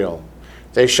Israel.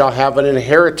 They shall have an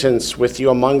inheritance with you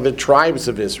among the tribes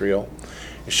of Israel.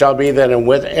 It shall be that in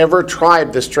whatever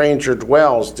tribe the stranger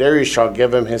dwells, there you shall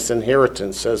give him his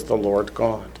inheritance, says the Lord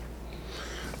God.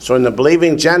 So when the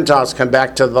believing Gentiles come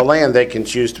back to the land, they can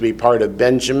choose to be part of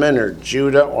Benjamin or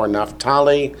Judah or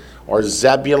Naphtali or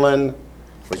Zebulun,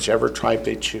 whichever tribe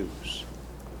they choose.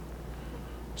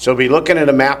 So be looking at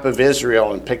a map of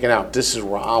Israel and picking out, this is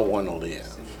where I want to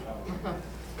live.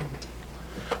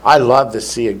 I love the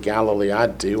Sea of Galilee. I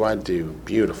do.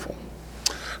 Beautiful.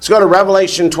 Let's go to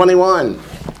Revelation 21.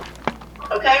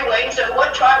 Okay, Wayne, so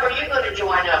what tribe are you going to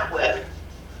join up with?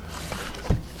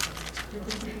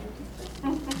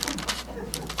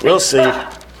 We'll see.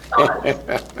 Inquiring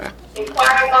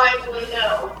minds will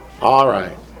know. All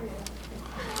right.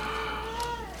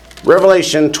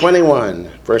 Revelation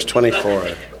 21, verse 24.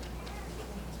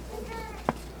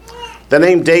 The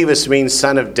name Davis means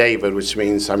son of David, which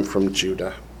means I'm from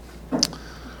Judah.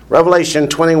 Revelation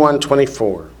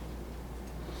 21:24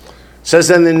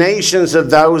 says, "And the nations of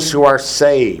those who are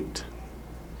saved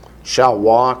shall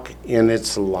walk in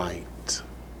its light."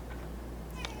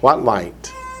 What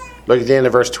light? Look at the end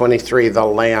of verse 23. The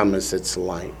Lamb is its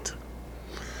light.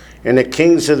 "And the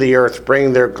kings of the earth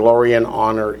bring their glory and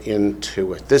honor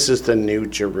into it." This is the New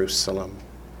Jerusalem.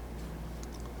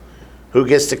 Who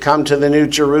gets to come to the New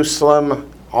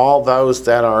Jerusalem? All those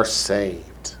that are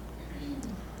saved.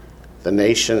 The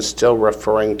nation still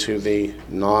referring to the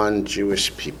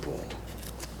non-Jewish people.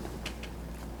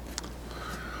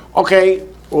 Okay.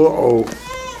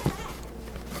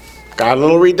 Got a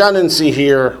little redundancy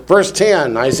here. Verse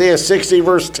 10, Isaiah 60,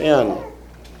 verse 10.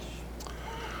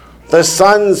 "The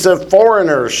sons of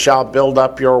foreigners shall build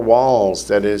up your walls,"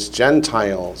 that is,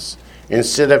 Gentiles,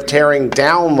 instead of tearing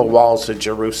down the walls of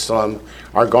Jerusalem,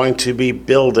 are going to be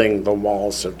building the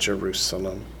walls of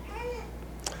Jerusalem.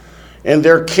 "And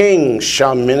their kings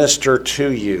shall minister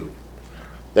to you,"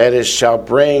 that is, shall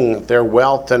bring their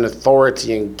wealth and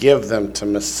authority and give them to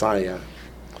Messiah.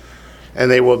 "And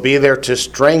they will be there to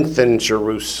strengthen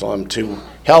Jerusalem, to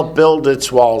help build its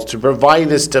walls, to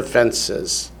provide its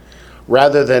defenses,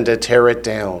 rather than to tear it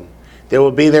down. They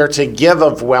will be there to give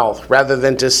of wealth, rather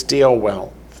than to steal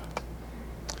wealth."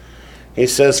 He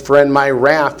says, "For in my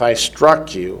wrath I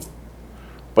struck you,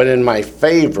 but in my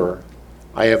favor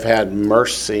I have had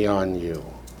mercy on you."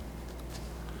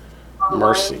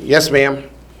 Mercy. Yes, ma'am.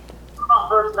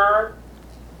 Verse 9.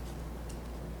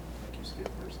 You skip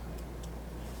verse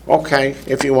 9. Okay,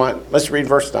 if you want. Let's read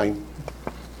verse 9.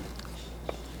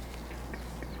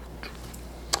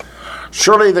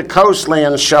 "Surely the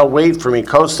coastlands shall wait for me."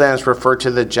 Coastlands refer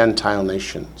to the Gentile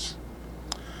nations.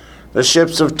 "The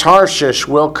ships of Tarshish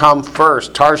will come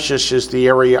first." Tarshish is the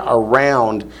area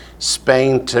around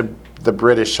Spain to the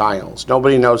British Isles.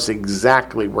 Nobody knows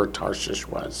exactly where Tarshish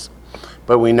was,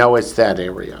 but we know it's that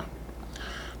area.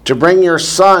 "To bring your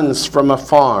sons from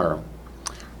afar."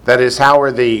 That is, how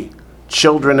are the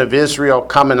children of Israel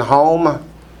coming home?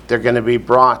 They're going to be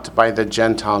brought by the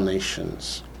Gentile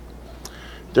nations.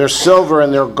 "Their silver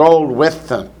and their gold with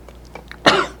them,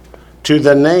 to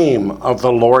the name of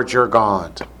the Lord your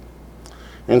God,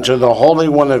 and to the Holy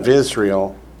One of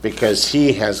Israel, because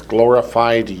he has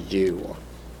glorified you."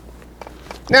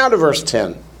 Now to verse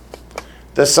 10.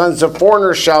 "The sons of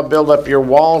foreigners shall build up your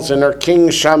walls, and their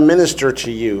kings shall minister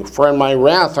to you. For in my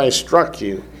wrath I struck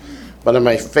you, but in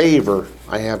my favor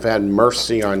I have had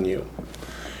mercy on you."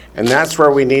 And that's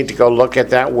where we need to go look at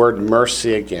that word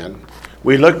mercy again.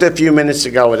 We looked a few minutes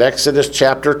ago at Exodus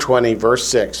chapter 20, verse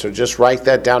 6. So just write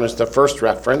that down as the first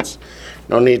reference.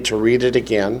 No need to read it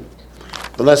again.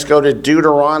 But let's go to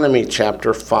Deuteronomy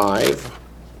chapter 5.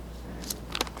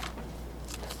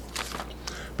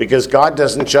 Because God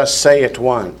doesn't just say it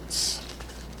once.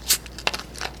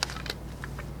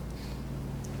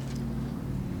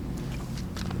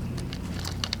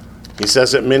 He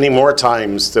says it many more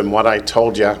times than what I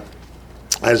told you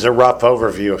as a rough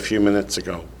overview a few minutes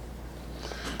ago.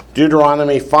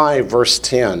 Deuteronomy 5, verse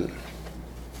 10.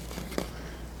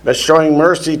 "But showing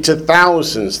mercy to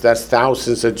thousands," that's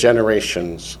thousands of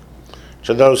generations,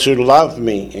 "to those who love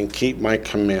me and keep my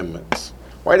commandments."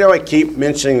 Why do I keep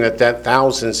mentioning that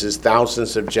thousands is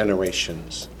thousands of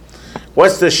generations?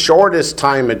 What's the shortest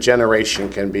time a generation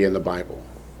can be in the Bible?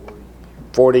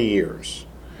 40 years.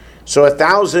 So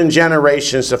 1,000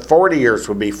 generations of 40 years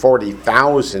would be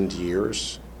 40,000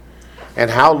 years.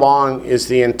 And how long is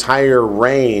the entire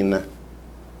reign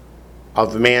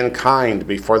of mankind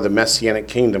before the Messianic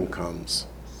kingdom comes?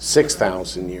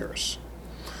 6,000 years.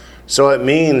 So it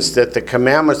means that the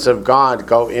commandments of God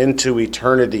go into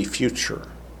eternity future,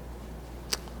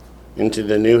 into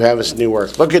the new heavens, new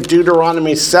earth. Look at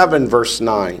Deuteronomy 7, verse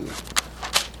 9.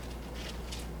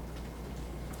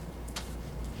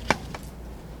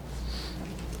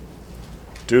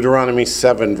 Deuteronomy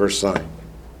 7, verse 9.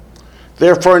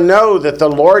 "Therefore know that the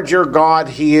Lord your God,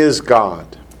 he is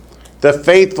God. The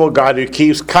faithful God who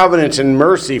keeps covenant and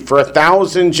mercy for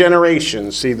 1,000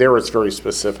 generations. See, there it's very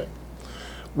specific.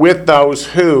 With those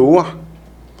who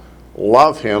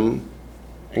love him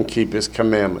and keep his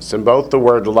commandments. And both the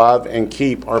word love and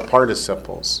keep are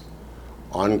participles.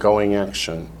 Ongoing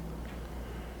action.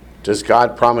 Does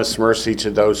God promise mercy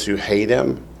to those who hate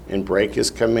him and break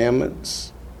his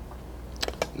commandments?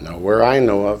 Nowhere I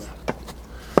know of.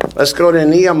 Let's go to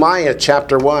Nehemiah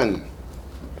chapter 1.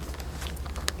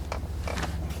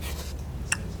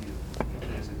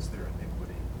 Visits their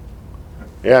iniquity.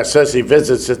 Yeah, it says he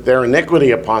visits their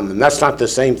iniquity upon them. That's not the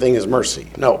same thing as mercy.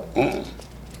 No.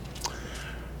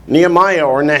 Nehemiah,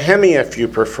 or Nehemiah if you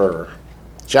prefer.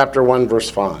 Chapter 1, verse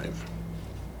 5.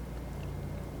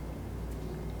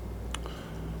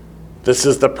 This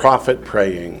is the prophet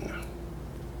praying.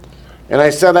 And I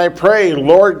said, I pray,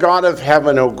 Lord God of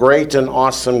heaven, O great and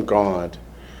awesome God,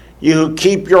 you who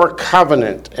keep your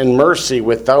covenant and mercy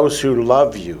with those who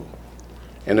love you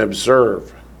and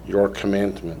observe your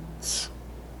commandments.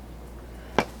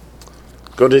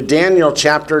 Go to Daniel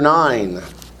chapter 9,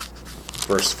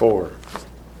 verse 4.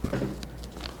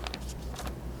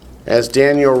 As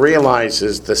Daniel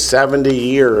realizes the 70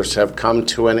 years have come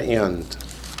to an end,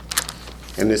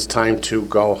 and it's time to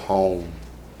go home.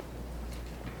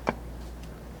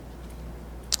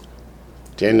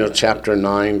 Daniel chapter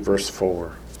 9, verse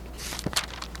 4.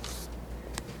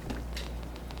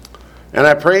 And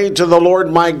I prayed to the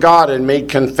Lord my God and made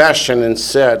confession and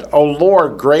said, O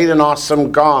Lord, great and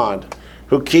awesome God,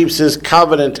 who keeps his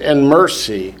covenant and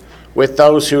mercy with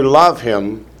those who love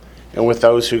him and with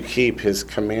those who keep his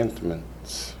commandments.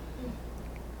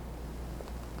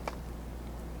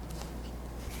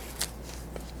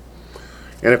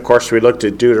 And of course, we looked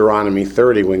at Deuteronomy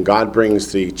 30. When God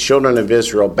brings the children of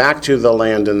Israel back to the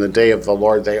land in the day of the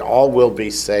Lord, they all will be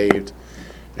saved,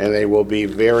 and they will be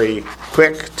very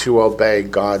quick to obey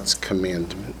God's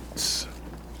commandments.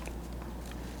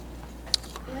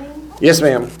 Lane, Yes,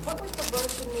 ma'am. what was the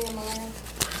verse in Nehemiah?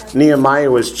 Nehemiah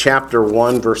was chapter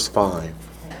 1, verse 5.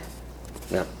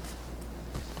 Yeah.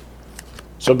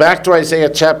 So back to Isaiah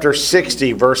chapter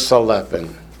 60, verse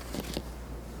 11.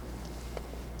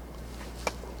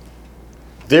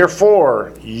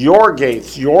 Therefore, your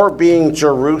gates, your being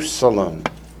Jerusalem,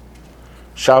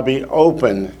 shall be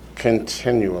open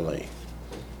continually.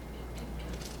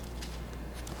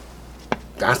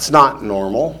 That's not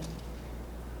normal.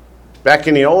 Back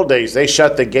in the old days, they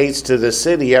shut the gates to the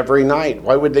city every night.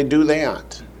 Why would they do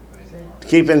that? To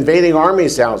keep invading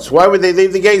armies out. So why would they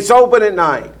leave the gates open at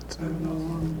night?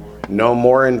 No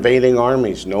more invading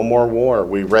armies. No more war.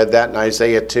 We read that in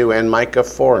Isaiah 2 and Micah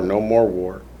 4. No more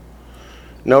war.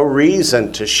 No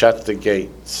reason to shut the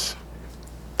gates.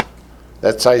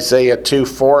 That's Isaiah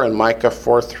 2:4 and Micah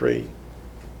 4:3.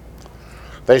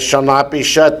 They shall not be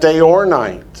shut day or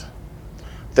night,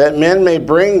 that men may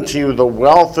bring to you the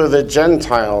wealth of the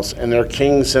Gentiles and their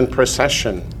kings in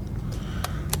procession.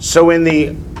 So when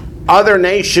the other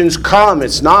nations come,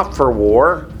 it's not for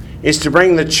war. It's to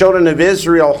bring the children of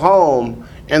Israel home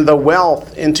and the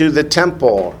wealth into the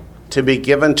temple to be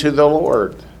given to the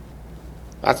Lord.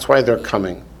 That's why they're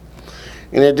coming.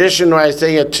 In addition to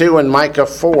Isaiah 2 and Micah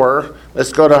 4,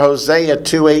 let's go to Hosea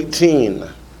 2:18.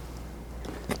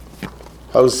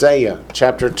 Hosea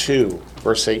chapter 2,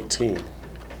 verse 18.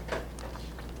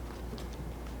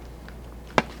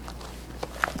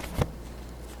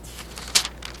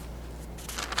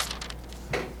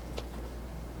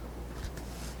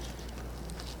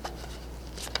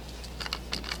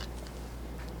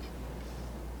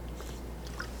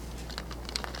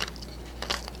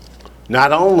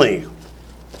 Not only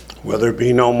will there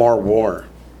be no more war.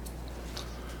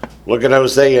 Look at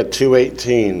Hosea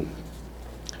 2:18.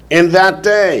 In that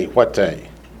day, what day?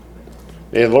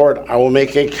 Hey, Lord, I will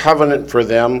make a covenant for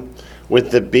them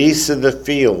with the beasts of the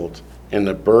field and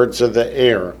the birds of the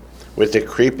air, with the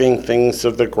creeping things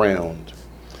of the ground.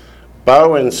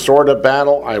 Bow and sword of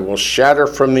battle I will shatter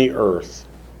from the earth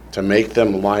to make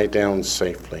them lie down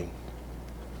safely.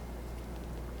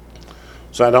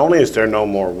 So not only is there no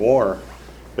more war,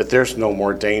 but there's no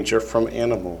more danger from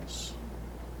animals.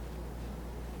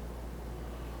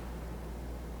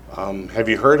 Have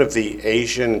you heard of the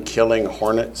Asian killing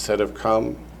hornets that have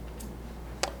come?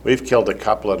 We've killed a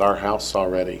couple at our house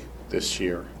already this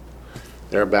year.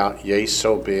 They're about yay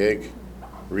so big,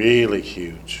 really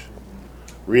huge,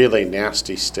 really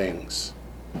nasty stings.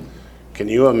 Can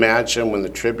you imagine when the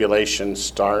tribulation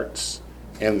starts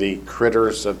and the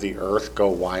critters of the earth go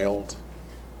wild?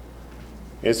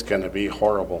 It's going to be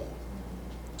horrible.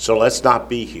 So let's not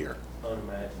be here.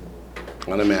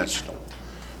 Unimaginable.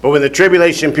 But when the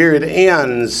tribulation period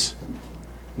ends,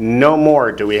 No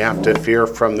more do we have to fear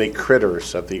from the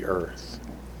critters of the earth.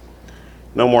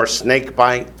 No more snake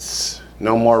bites.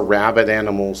 No more rabid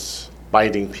animals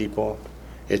biting people.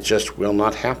 It just will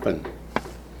not happen.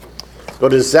 Go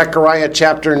to Zechariah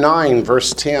chapter 9,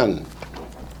 verse 10.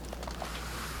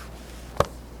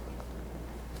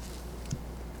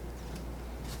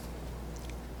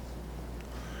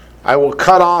 I will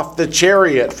cut off the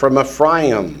chariot from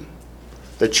Ephraim.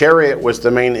 The chariot was the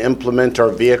main implement or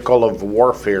vehicle of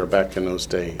warfare back in those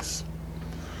days.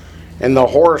 And the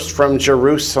horse from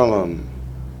Jerusalem.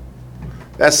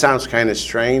 That sounds kind of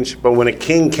strange, but when a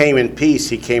king came in peace,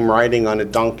 he came riding on a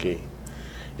donkey.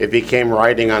 If he came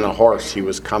riding on a horse, he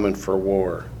was coming for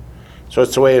war. So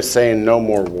it's a way of saying no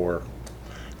more war.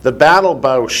 The battle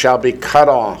bow shall be cut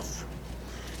off.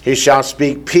 He shall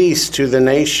speak peace to the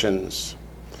nations.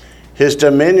 His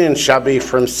dominion shall be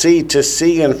from sea to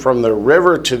sea and from the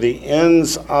river to the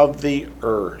ends of the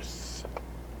earth.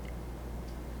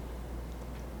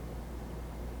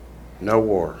 No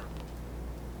war.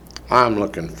 I'm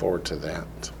looking forward to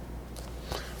that.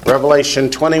 Revelation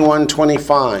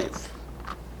 21:25.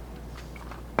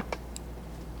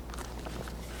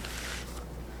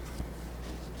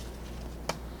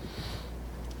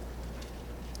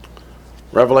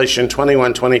 Revelation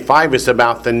 21:25 is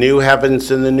about the new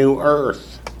heavens and the new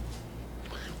earth.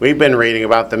 We've been reading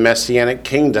about the Messianic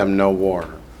kingdom, no war.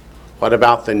 What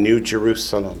about the new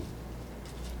Jerusalem?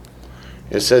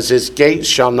 It says, his gates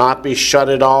shall not be shut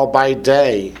at all by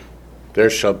day. There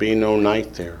shall be no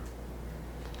night there.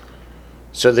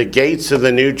 So the gates of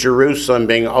the new Jerusalem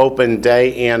being open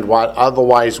day and what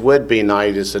otherwise would be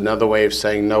night is another way of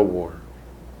saying no war.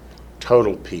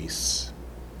 Total peace.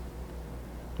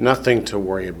 Nothing to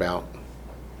worry about.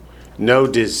 No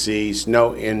disease,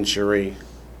 no injury,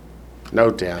 no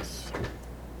death.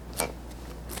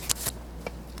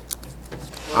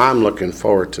 I'm looking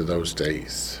forward to those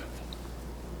days.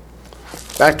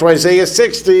 Back to Isaiah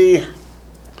 60.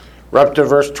 We're up to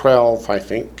verse 12, I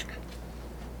think.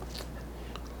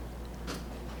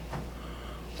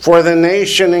 For the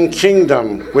nation and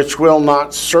kingdom which will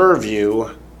not serve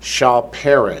you shall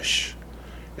perish,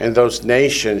 and those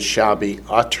nations shall be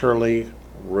utterly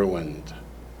ruined.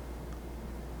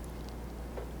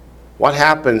 What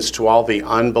happens to all the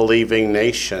unbelieving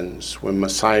nations when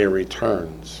Messiah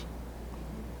returns?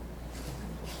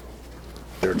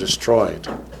 They're destroyed.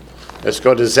 Let's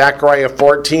go to Zechariah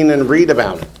 14 and read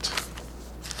about it.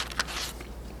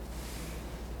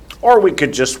 Or we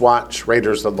could just watch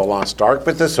Raiders of the Lost Ark,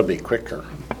 but this will be quicker.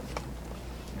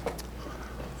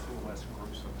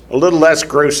 A little less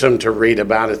gruesome to read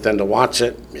about it than to watch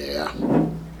it. Yeah.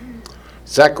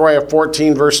 Zechariah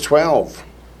 14, verse 12.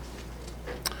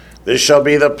 This shall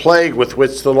be the plague with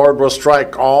which the Lord will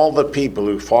strike all the people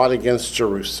who fought against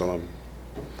Jerusalem.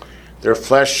 Their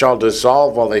flesh shall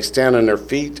dissolve while they stand on their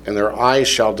feet, and their eyes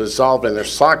shall dissolve in their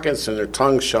sockets, and their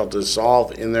tongues shall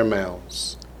dissolve in their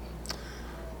mouths.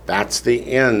 That's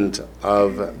the end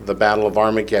of the Battle of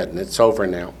Armageddon. It's over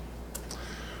now.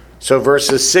 So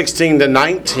verses 16 to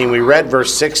 19, we read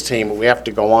verse 16, but we have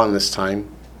to go on this time.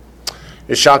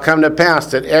 It shall come to pass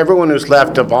that everyone who's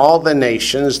left of all the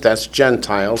nations, that's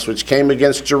Gentiles, which came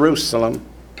against Jerusalem,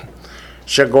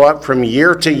 shall go up from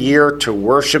year to year to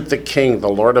worship the King, the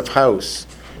Lord of hosts,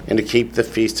 and to keep the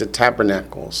Feast of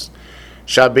Tabernacles.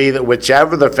 Shall be that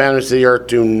whichever the families of the earth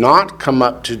do not come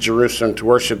up to Jerusalem to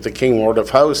worship the King, Lord of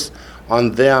hosts,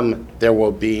 on them there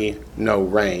will be no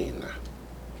rain.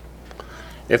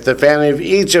 If the family of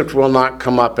Egypt will not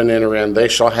come up and enter in, they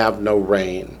shall have no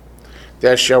rain.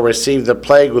 They shall receive the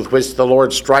plague with which the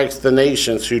Lord strikes the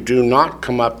nations who do not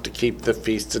come up to keep the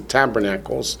Feast of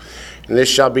Tabernacles. And this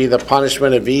shall be the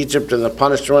punishment of Egypt and the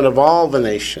punishment of all the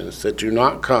nations that do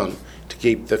not come to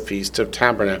keep the Feast of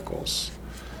Tabernacles.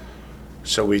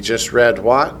 So we just read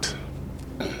what?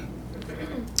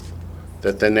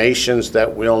 That the nations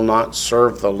that will not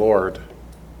serve the Lord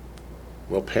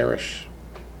will perish.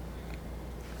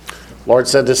 Lord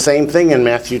said the same thing in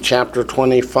Matthew chapter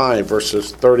 25,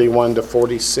 verses 31 to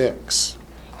 46.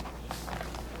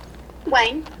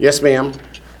 Wayne, Yes, ma'am.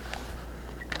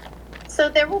 so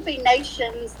there will be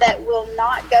nations that will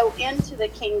not go into the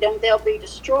kingdom. They'll be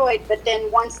destroyed, but then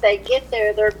once they get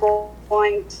there, they're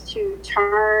going to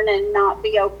turn and not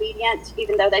be obedient,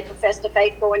 even though they profess the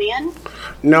faith going in?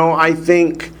 No, I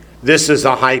think this is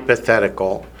a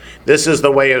hypothetical. This is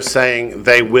the way of saying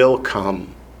they will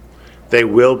come. They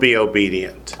will be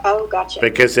obedient. Oh, gotcha.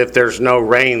 Because if there's no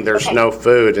rain, there's Okay. no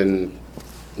food, and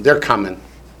they're coming.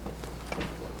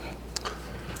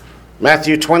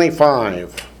 Matthew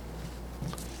 25,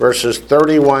 verses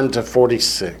 31 to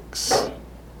 46.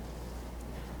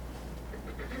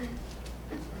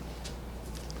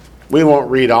 We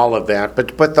won't read all of that,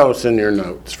 but put those in your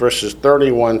notes. Verses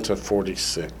 31 to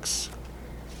 46.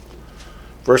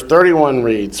 Verse 31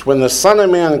 reads, when the Son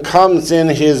of Man comes in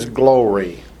his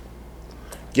glory.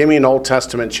 Give me an Old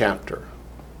Testament chapter.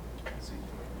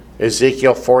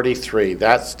 Ezekiel 43.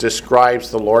 That describes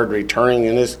the Lord returning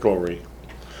in his glory.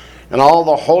 And all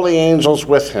the holy angels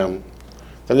with him.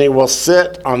 Then he will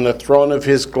sit on the throne of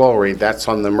his glory. That's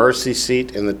on the mercy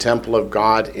seat in the temple of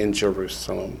God in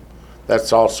Jerusalem.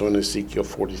 That's also in Ezekiel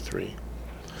 43.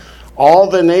 All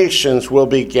the nations will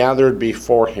be gathered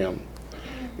before him.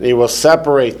 And he will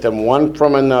separate them one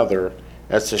from another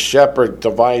as the shepherd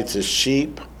divides his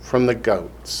sheep from the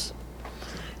goats.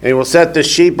 And he will set the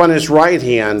sheep on his right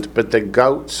hand, but the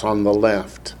goats on the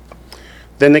left.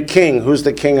 Then the king, who's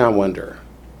the king, I wonder?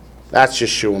 That's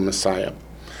Yeshua Messiah.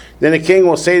 Then the king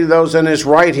will say to those on his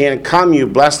right hand, come, you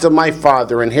blessed of my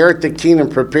Father, inherit the kingdom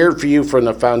prepared for you from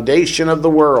the foundation of the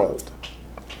world.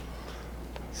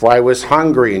 For I was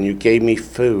hungry, and you gave me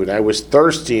food. I was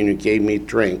thirsty, and you gave me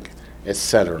drink,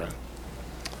 etc.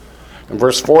 In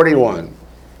verse 41,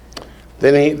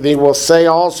 then he will say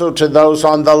also to those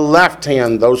on the left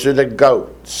hand, those are the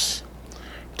goats,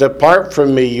 depart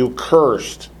from me, you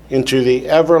cursed, into the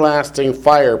everlasting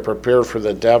fire prepared for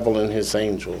the devil and his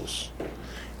angels.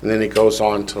 And then he goes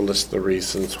on to list the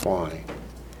reasons why.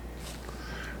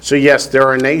 So yes, there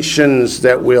are nations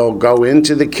that will go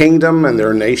into the kingdom, and there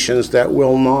are nations that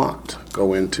will not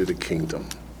go into the kingdom.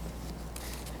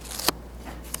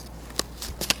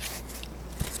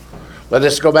 Let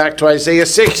us go back to Isaiah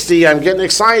 60. I'm getting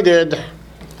excited.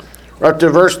 We're up to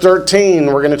verse 13.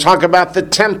 We're going to talk about the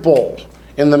temple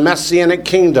in the Messianic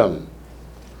kingdom.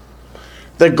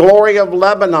 The glory of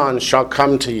Lebanon shall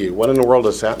come to you. What in the world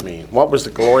does that mean? What was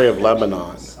the glory of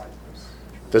Lebanon?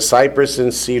 The cypress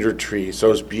and cedar trees,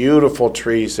 those beautiful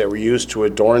trees that were used to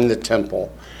adorn the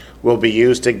temple, will be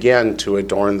used again to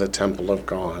adorn the temple of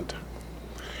God.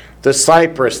 The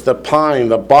cypress, the pine,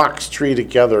 the box tree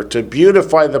together to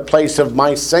beautify the place of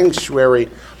my sanctuary,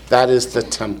 that is the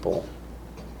temple.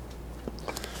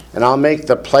 And I'll make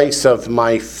the place of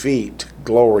my feet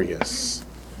glorious.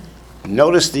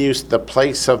 Notice the use, the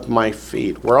place of my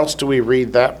feet. Where else do we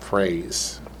read that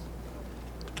phrase?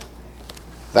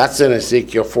 That's in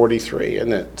Ezekiel 43,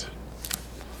 isn't it?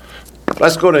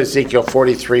 Let's go to Ezekiel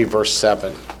 43, verse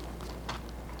 7.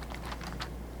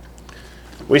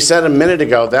 We said a minute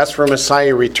ago that's where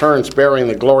Messiah returns bearing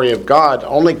the glory of God,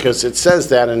 only because it says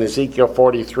that in Ezekiel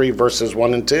 43, verses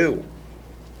 1 and 2.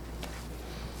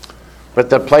 But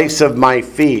the place of my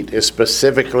feet is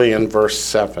specifically in verse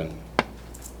 7.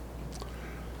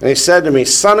 And he said to me,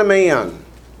 Son of man,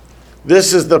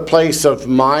 this is the place of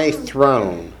my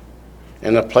throne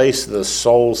and the place of the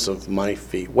soles of my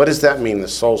feet. What does that mean, the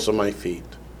soles of my feet?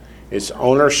 It's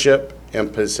ownership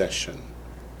and possession.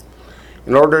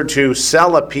 In order to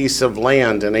sell a piece of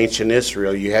land in ancient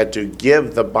Israel, you had to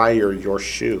give the buyer your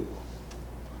shoe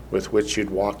with which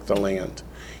you'd walk the land.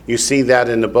 You see that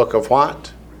in the book of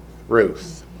what?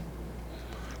 Ruth.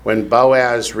 When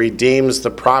Boaz redeems the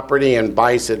property and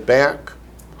buys it back,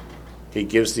 he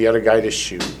gives the other guy the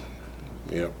shoe.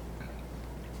 Yep.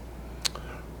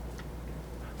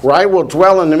 Where I will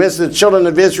dwell in the midst of the children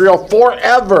of Israel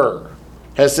forever.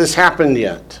 Has this happened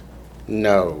yet?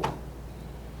 No.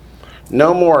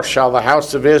 No more shall the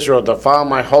house of Israel defile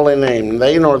my holy name,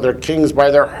 they nor their kings by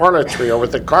their harlotry, or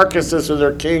with the carcasses of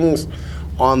their kings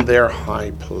on their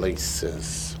high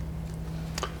places.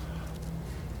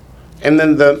 And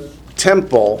then the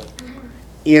temple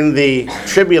in the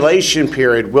tribulation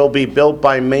period will be built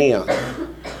by man.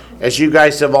 As you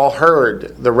guys have all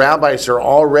heard, the rabbis are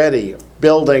already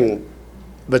building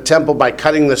the temple by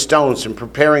cutting the stones and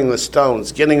preparing the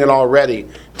stones, getting it all ready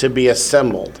to be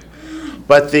assembled.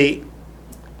 But the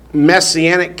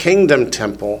Messianic kingdom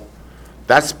temple,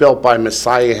 that's built by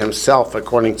Messiah himself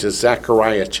according to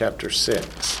Zechariah chapter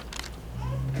 6.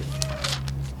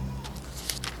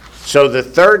 So the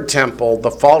third temple,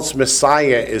 the false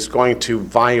Messiah is going to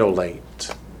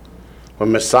violate.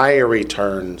 When Messiah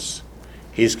returns,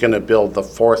 he's going to build the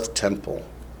fourth temple.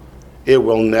 It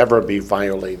will never be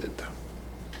violated.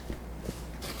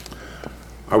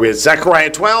 Are we at Zechariah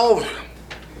 12?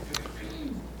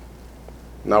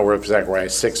 No, we're at Zechariah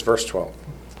 6, verse 12.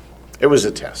 It was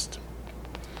a test.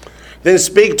 Then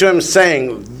speak to him,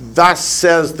 saying, Thus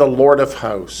says the Lord of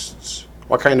hosts.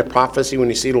 What kind of prophecy when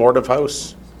you see Lord of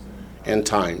hosts? End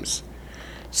times.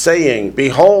 Saying,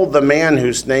 Behold the man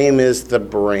whose name is the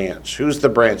branch. Who's the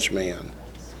branch man?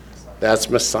 That's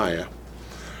Messiah.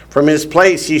 From his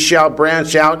place he shall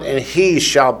branch out, and he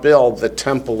shall build the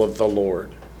temple of the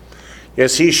Lord.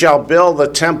 Yes, he shall build the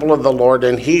temple of the Lord,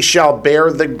 and he shall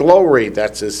bear the glory.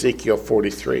 That's Ezekiel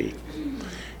 43.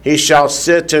 He shall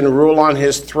sit and rule on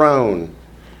his throne.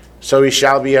 So he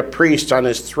shall be a priest on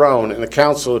his throne, and the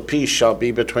council of peace shall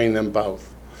be between them both.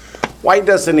 Why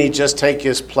doesn't he just take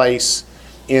his place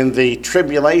in the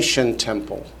tribulation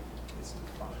temple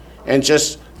and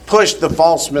just push the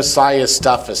false Messiah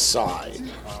stuff aside?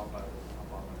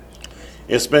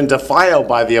 It's been defiled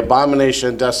by the abomination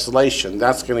of desolation.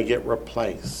 That's going to get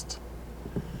replaced.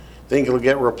 Think it'll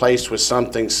get replaced with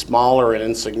something smaller and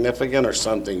insignificant, or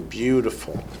something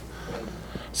beautiful?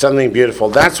 Something beautiful.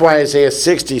 That's why Isaiah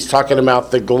 60 is talking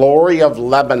about the glory of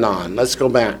Lebanon. Let's go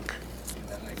back.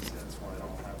 That makes sense why it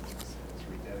all happens. It's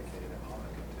rededicated at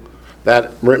Hanukkah too.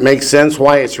 That makes sense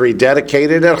why it's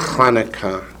rededicated at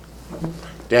Hanukkah.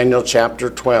 Daniel chapter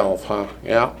 12, huh?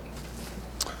 Yeah.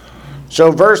 So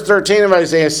verse 13 of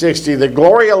Isaiah 60, the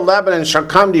glory of Lebanon shall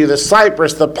come to you, the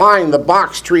cypress, the pine, the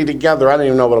box tree together. I don't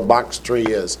even know what a box tree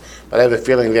is, but I have a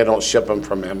feeling they don't ship them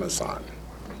from Amazon.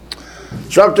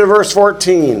 So up to verse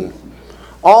 14.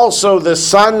 Also the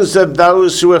sons of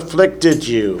those who afflicted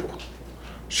you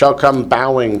shall come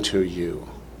bowing to you.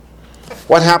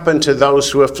 What happened to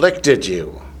those who afflicted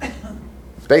you?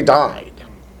 They died.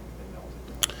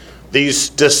 These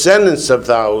descendants of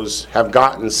those have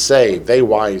gotten saved. They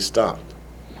wised up.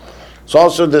 So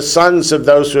also the sons of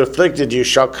those who afflicted you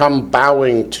shall come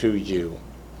bowing to you.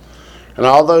 And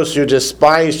all those who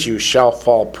despise you shall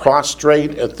fall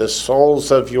prostrate at the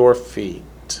soles of your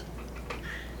feet.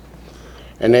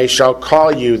 And they shall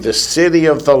call you the city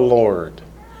of the Lord,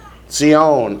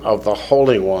 Zion of the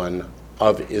Holy One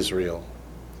of Israel.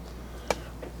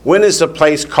 When is a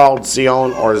place called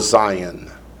Zion or Zion?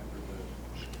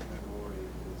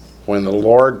 When the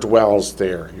Lord dwells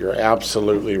there. You're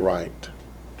absolutely right.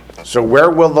 So where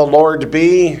will the Lord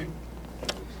be?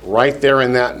 Right there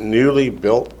in that newly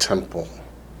built temple.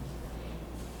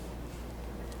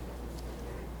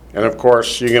 And of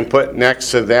course, you can put next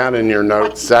to that in your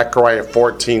notes, Zechariah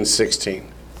 14:16.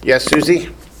 Yes, Susie?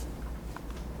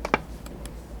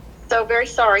 So very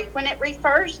sorry. When it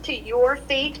refers to your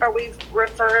feet, are we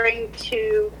referring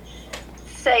to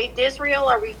saved Israel?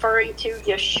 Are we referring to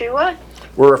Yeshua?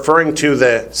 We're referring to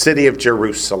the city of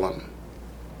Jerusalem.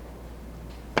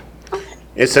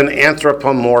 It's an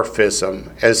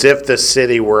anthropomorphism, as if the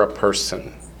city were a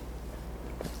person.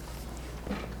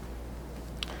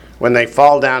 When they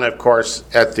fall down, of course,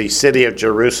 at the city of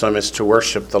Jerusalem is to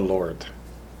worship the Lord.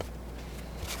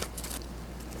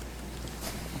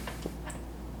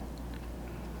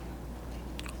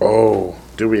 Oh,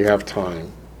 do we have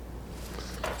time?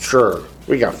 Sure,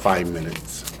 we got 5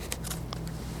 minutes.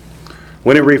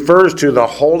 When it refers to the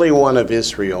Holy One of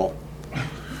Israel,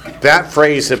 that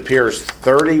phrase appears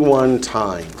 31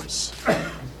 times.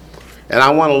 And I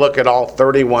want to look at all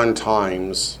 31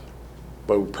 times,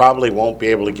 but we probably won't be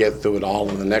able to get through it all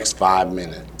in the next 5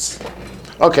 minutes.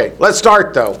 Okay, let's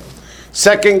start though.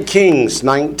 2 Kings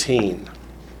 19.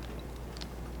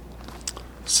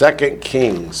 2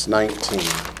 Kings 19.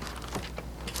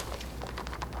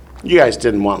 You guys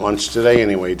didn't want lunch today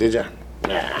anyway, did you?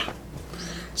 Nah.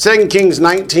 2 Kings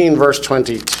 19, verse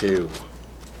 22.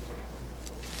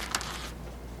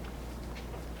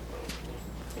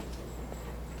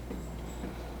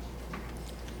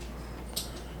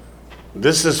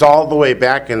 This is all the way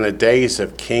back in the days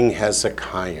of King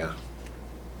Hezekiah.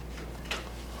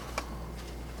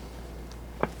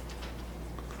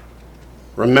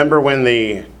 Remember when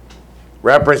the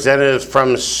representatives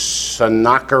from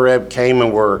Sennacherib came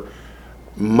and were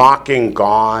mocking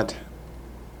God?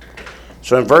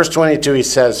 So in verse 22 he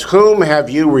says, "Whom have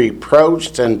you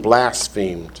reproached and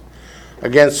blasphemed?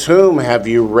 Against whom have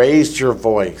you raised your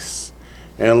voice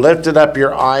and lifted up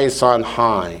your eyes on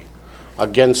high?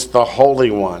 Against the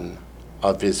Holy One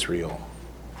of Israel."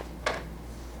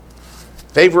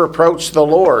 They've reproached the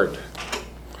Lord.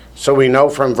 So we know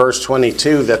from verse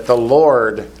 22 that the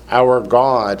Lord, our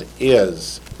God,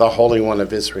 is the Holy One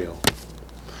of Israel.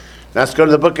 Now let's go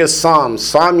to the book of Psalms.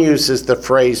 Psalm uses the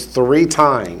phrase 3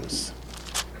 times.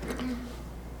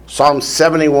 Psalm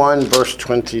 71, verse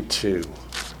 22.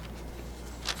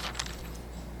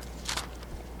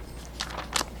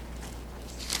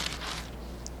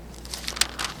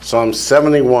 Psalm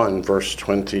 71, verse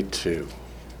 22.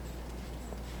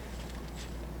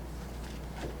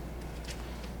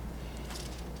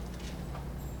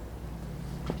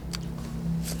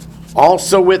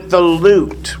 Also with the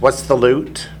lute. What's the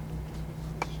lute?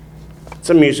 It's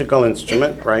a musical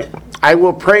instrument, right? "I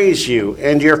will praise you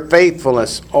and your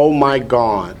faithfulness, O my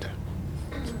God."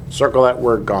 Circle that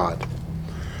word, God.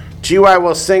 "To you I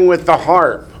will sing with the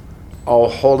harp. O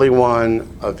Holy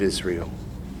One of Israel.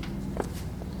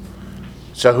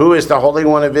 So who is the Holy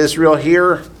One of Israel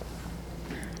here?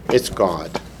 It's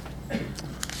God.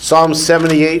 Psalm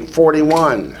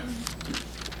 78:41.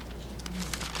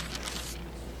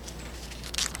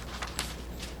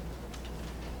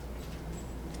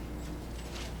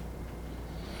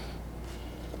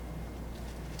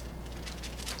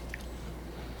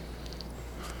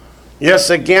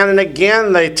 Yes, again and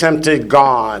again they tempted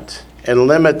God and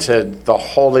limited the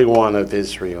Holy One of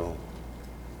Israel.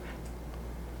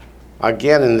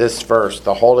 Again in this verse,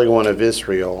 the Holy One of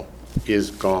Israel is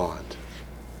God.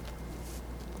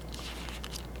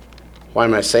 Why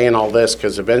am I saying all this?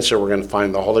 Because eventually we're going to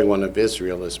find the Holy One of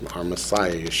Israel is our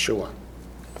Messiah, Yeshua.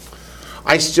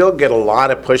 I still get a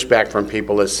lot of pushback from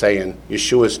people that saying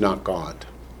Yeshua is not God.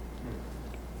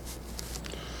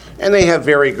 And they have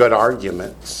very good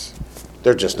arguments.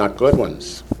 They're just not good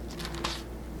ones.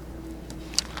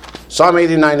 Psalm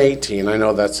 89:18. I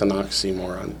know that's an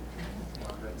oxymoron.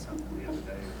 I read something the other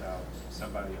day about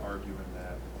somebody arguing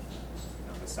that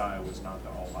the Messiah was not the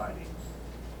Almighty,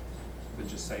 but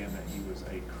just saying that he was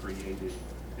a created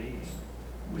being,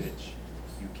 which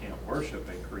you can't worship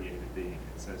a created being.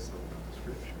 It says so in the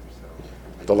Scripture.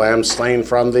 So The Lamb slain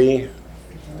from the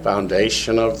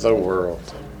foundation of the world.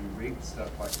 so when you read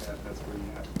stuff like that, that's where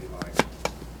you have to be like,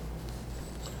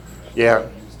 Yeah.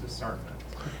 use discernment.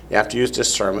 You have to use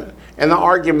discernment. And the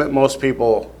argument most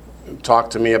people talk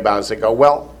to me about is they go,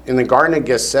 well, in the Garden of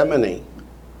Gethsemane,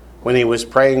 when he was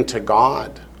praying to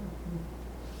God,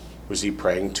 was he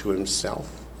praying to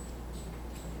himself?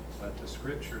 But the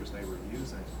Scriptures they were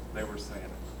saying,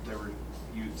 they were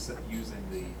using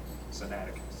the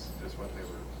Sinaiticus, is what they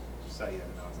were saying.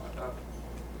 And I was like, oh,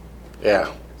 Yeah.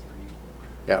 it's for you.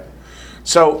 Yeah.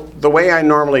 So the way I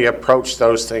normally approach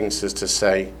those things is to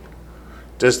say,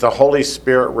 does the Holy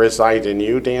Spirit reside in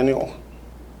you, Daniel?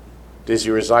 Does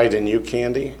he reside in you,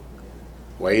 Candy?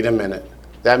 Wait a minute.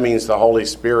 That means the Holy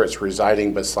Spirit's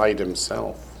residing beside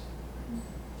himself.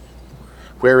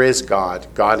 Where is God?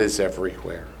 God is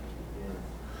everywhere.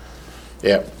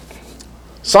 Yeah.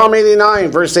 Psalm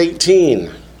 89, verse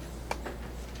 18.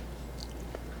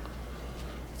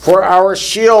 For our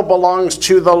shield belongs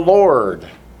to the Lord,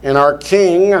 and our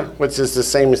King, which is the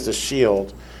same as the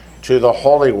shield, to the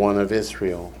Holy One of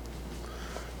Israel.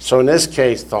 So in this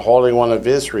case, the Holy One of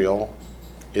Israel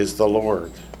is the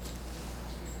Lord.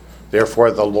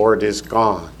 Therefore, the Lord is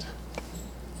God.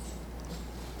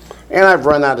 And I've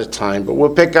run out of time, but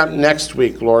we'll pick up next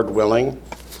week, Lord willing,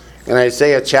 in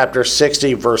Isaiah chapter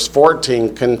 60, verse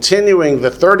 14, continuing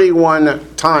the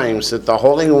 31 times that the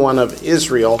Holy One of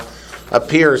Israel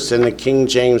appears in the King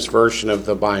James Version of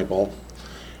the Bible.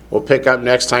 We'll pick up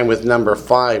next time with number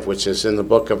 5, which is in the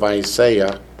book of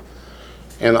Isaiah.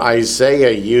 And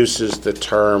Isaiah uses the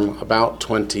term about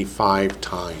 25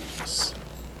 times,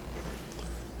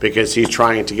 because he's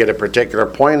trying to get a particular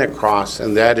point across,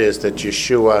 and that is that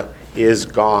Yeshua is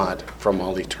God from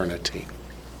all eternity.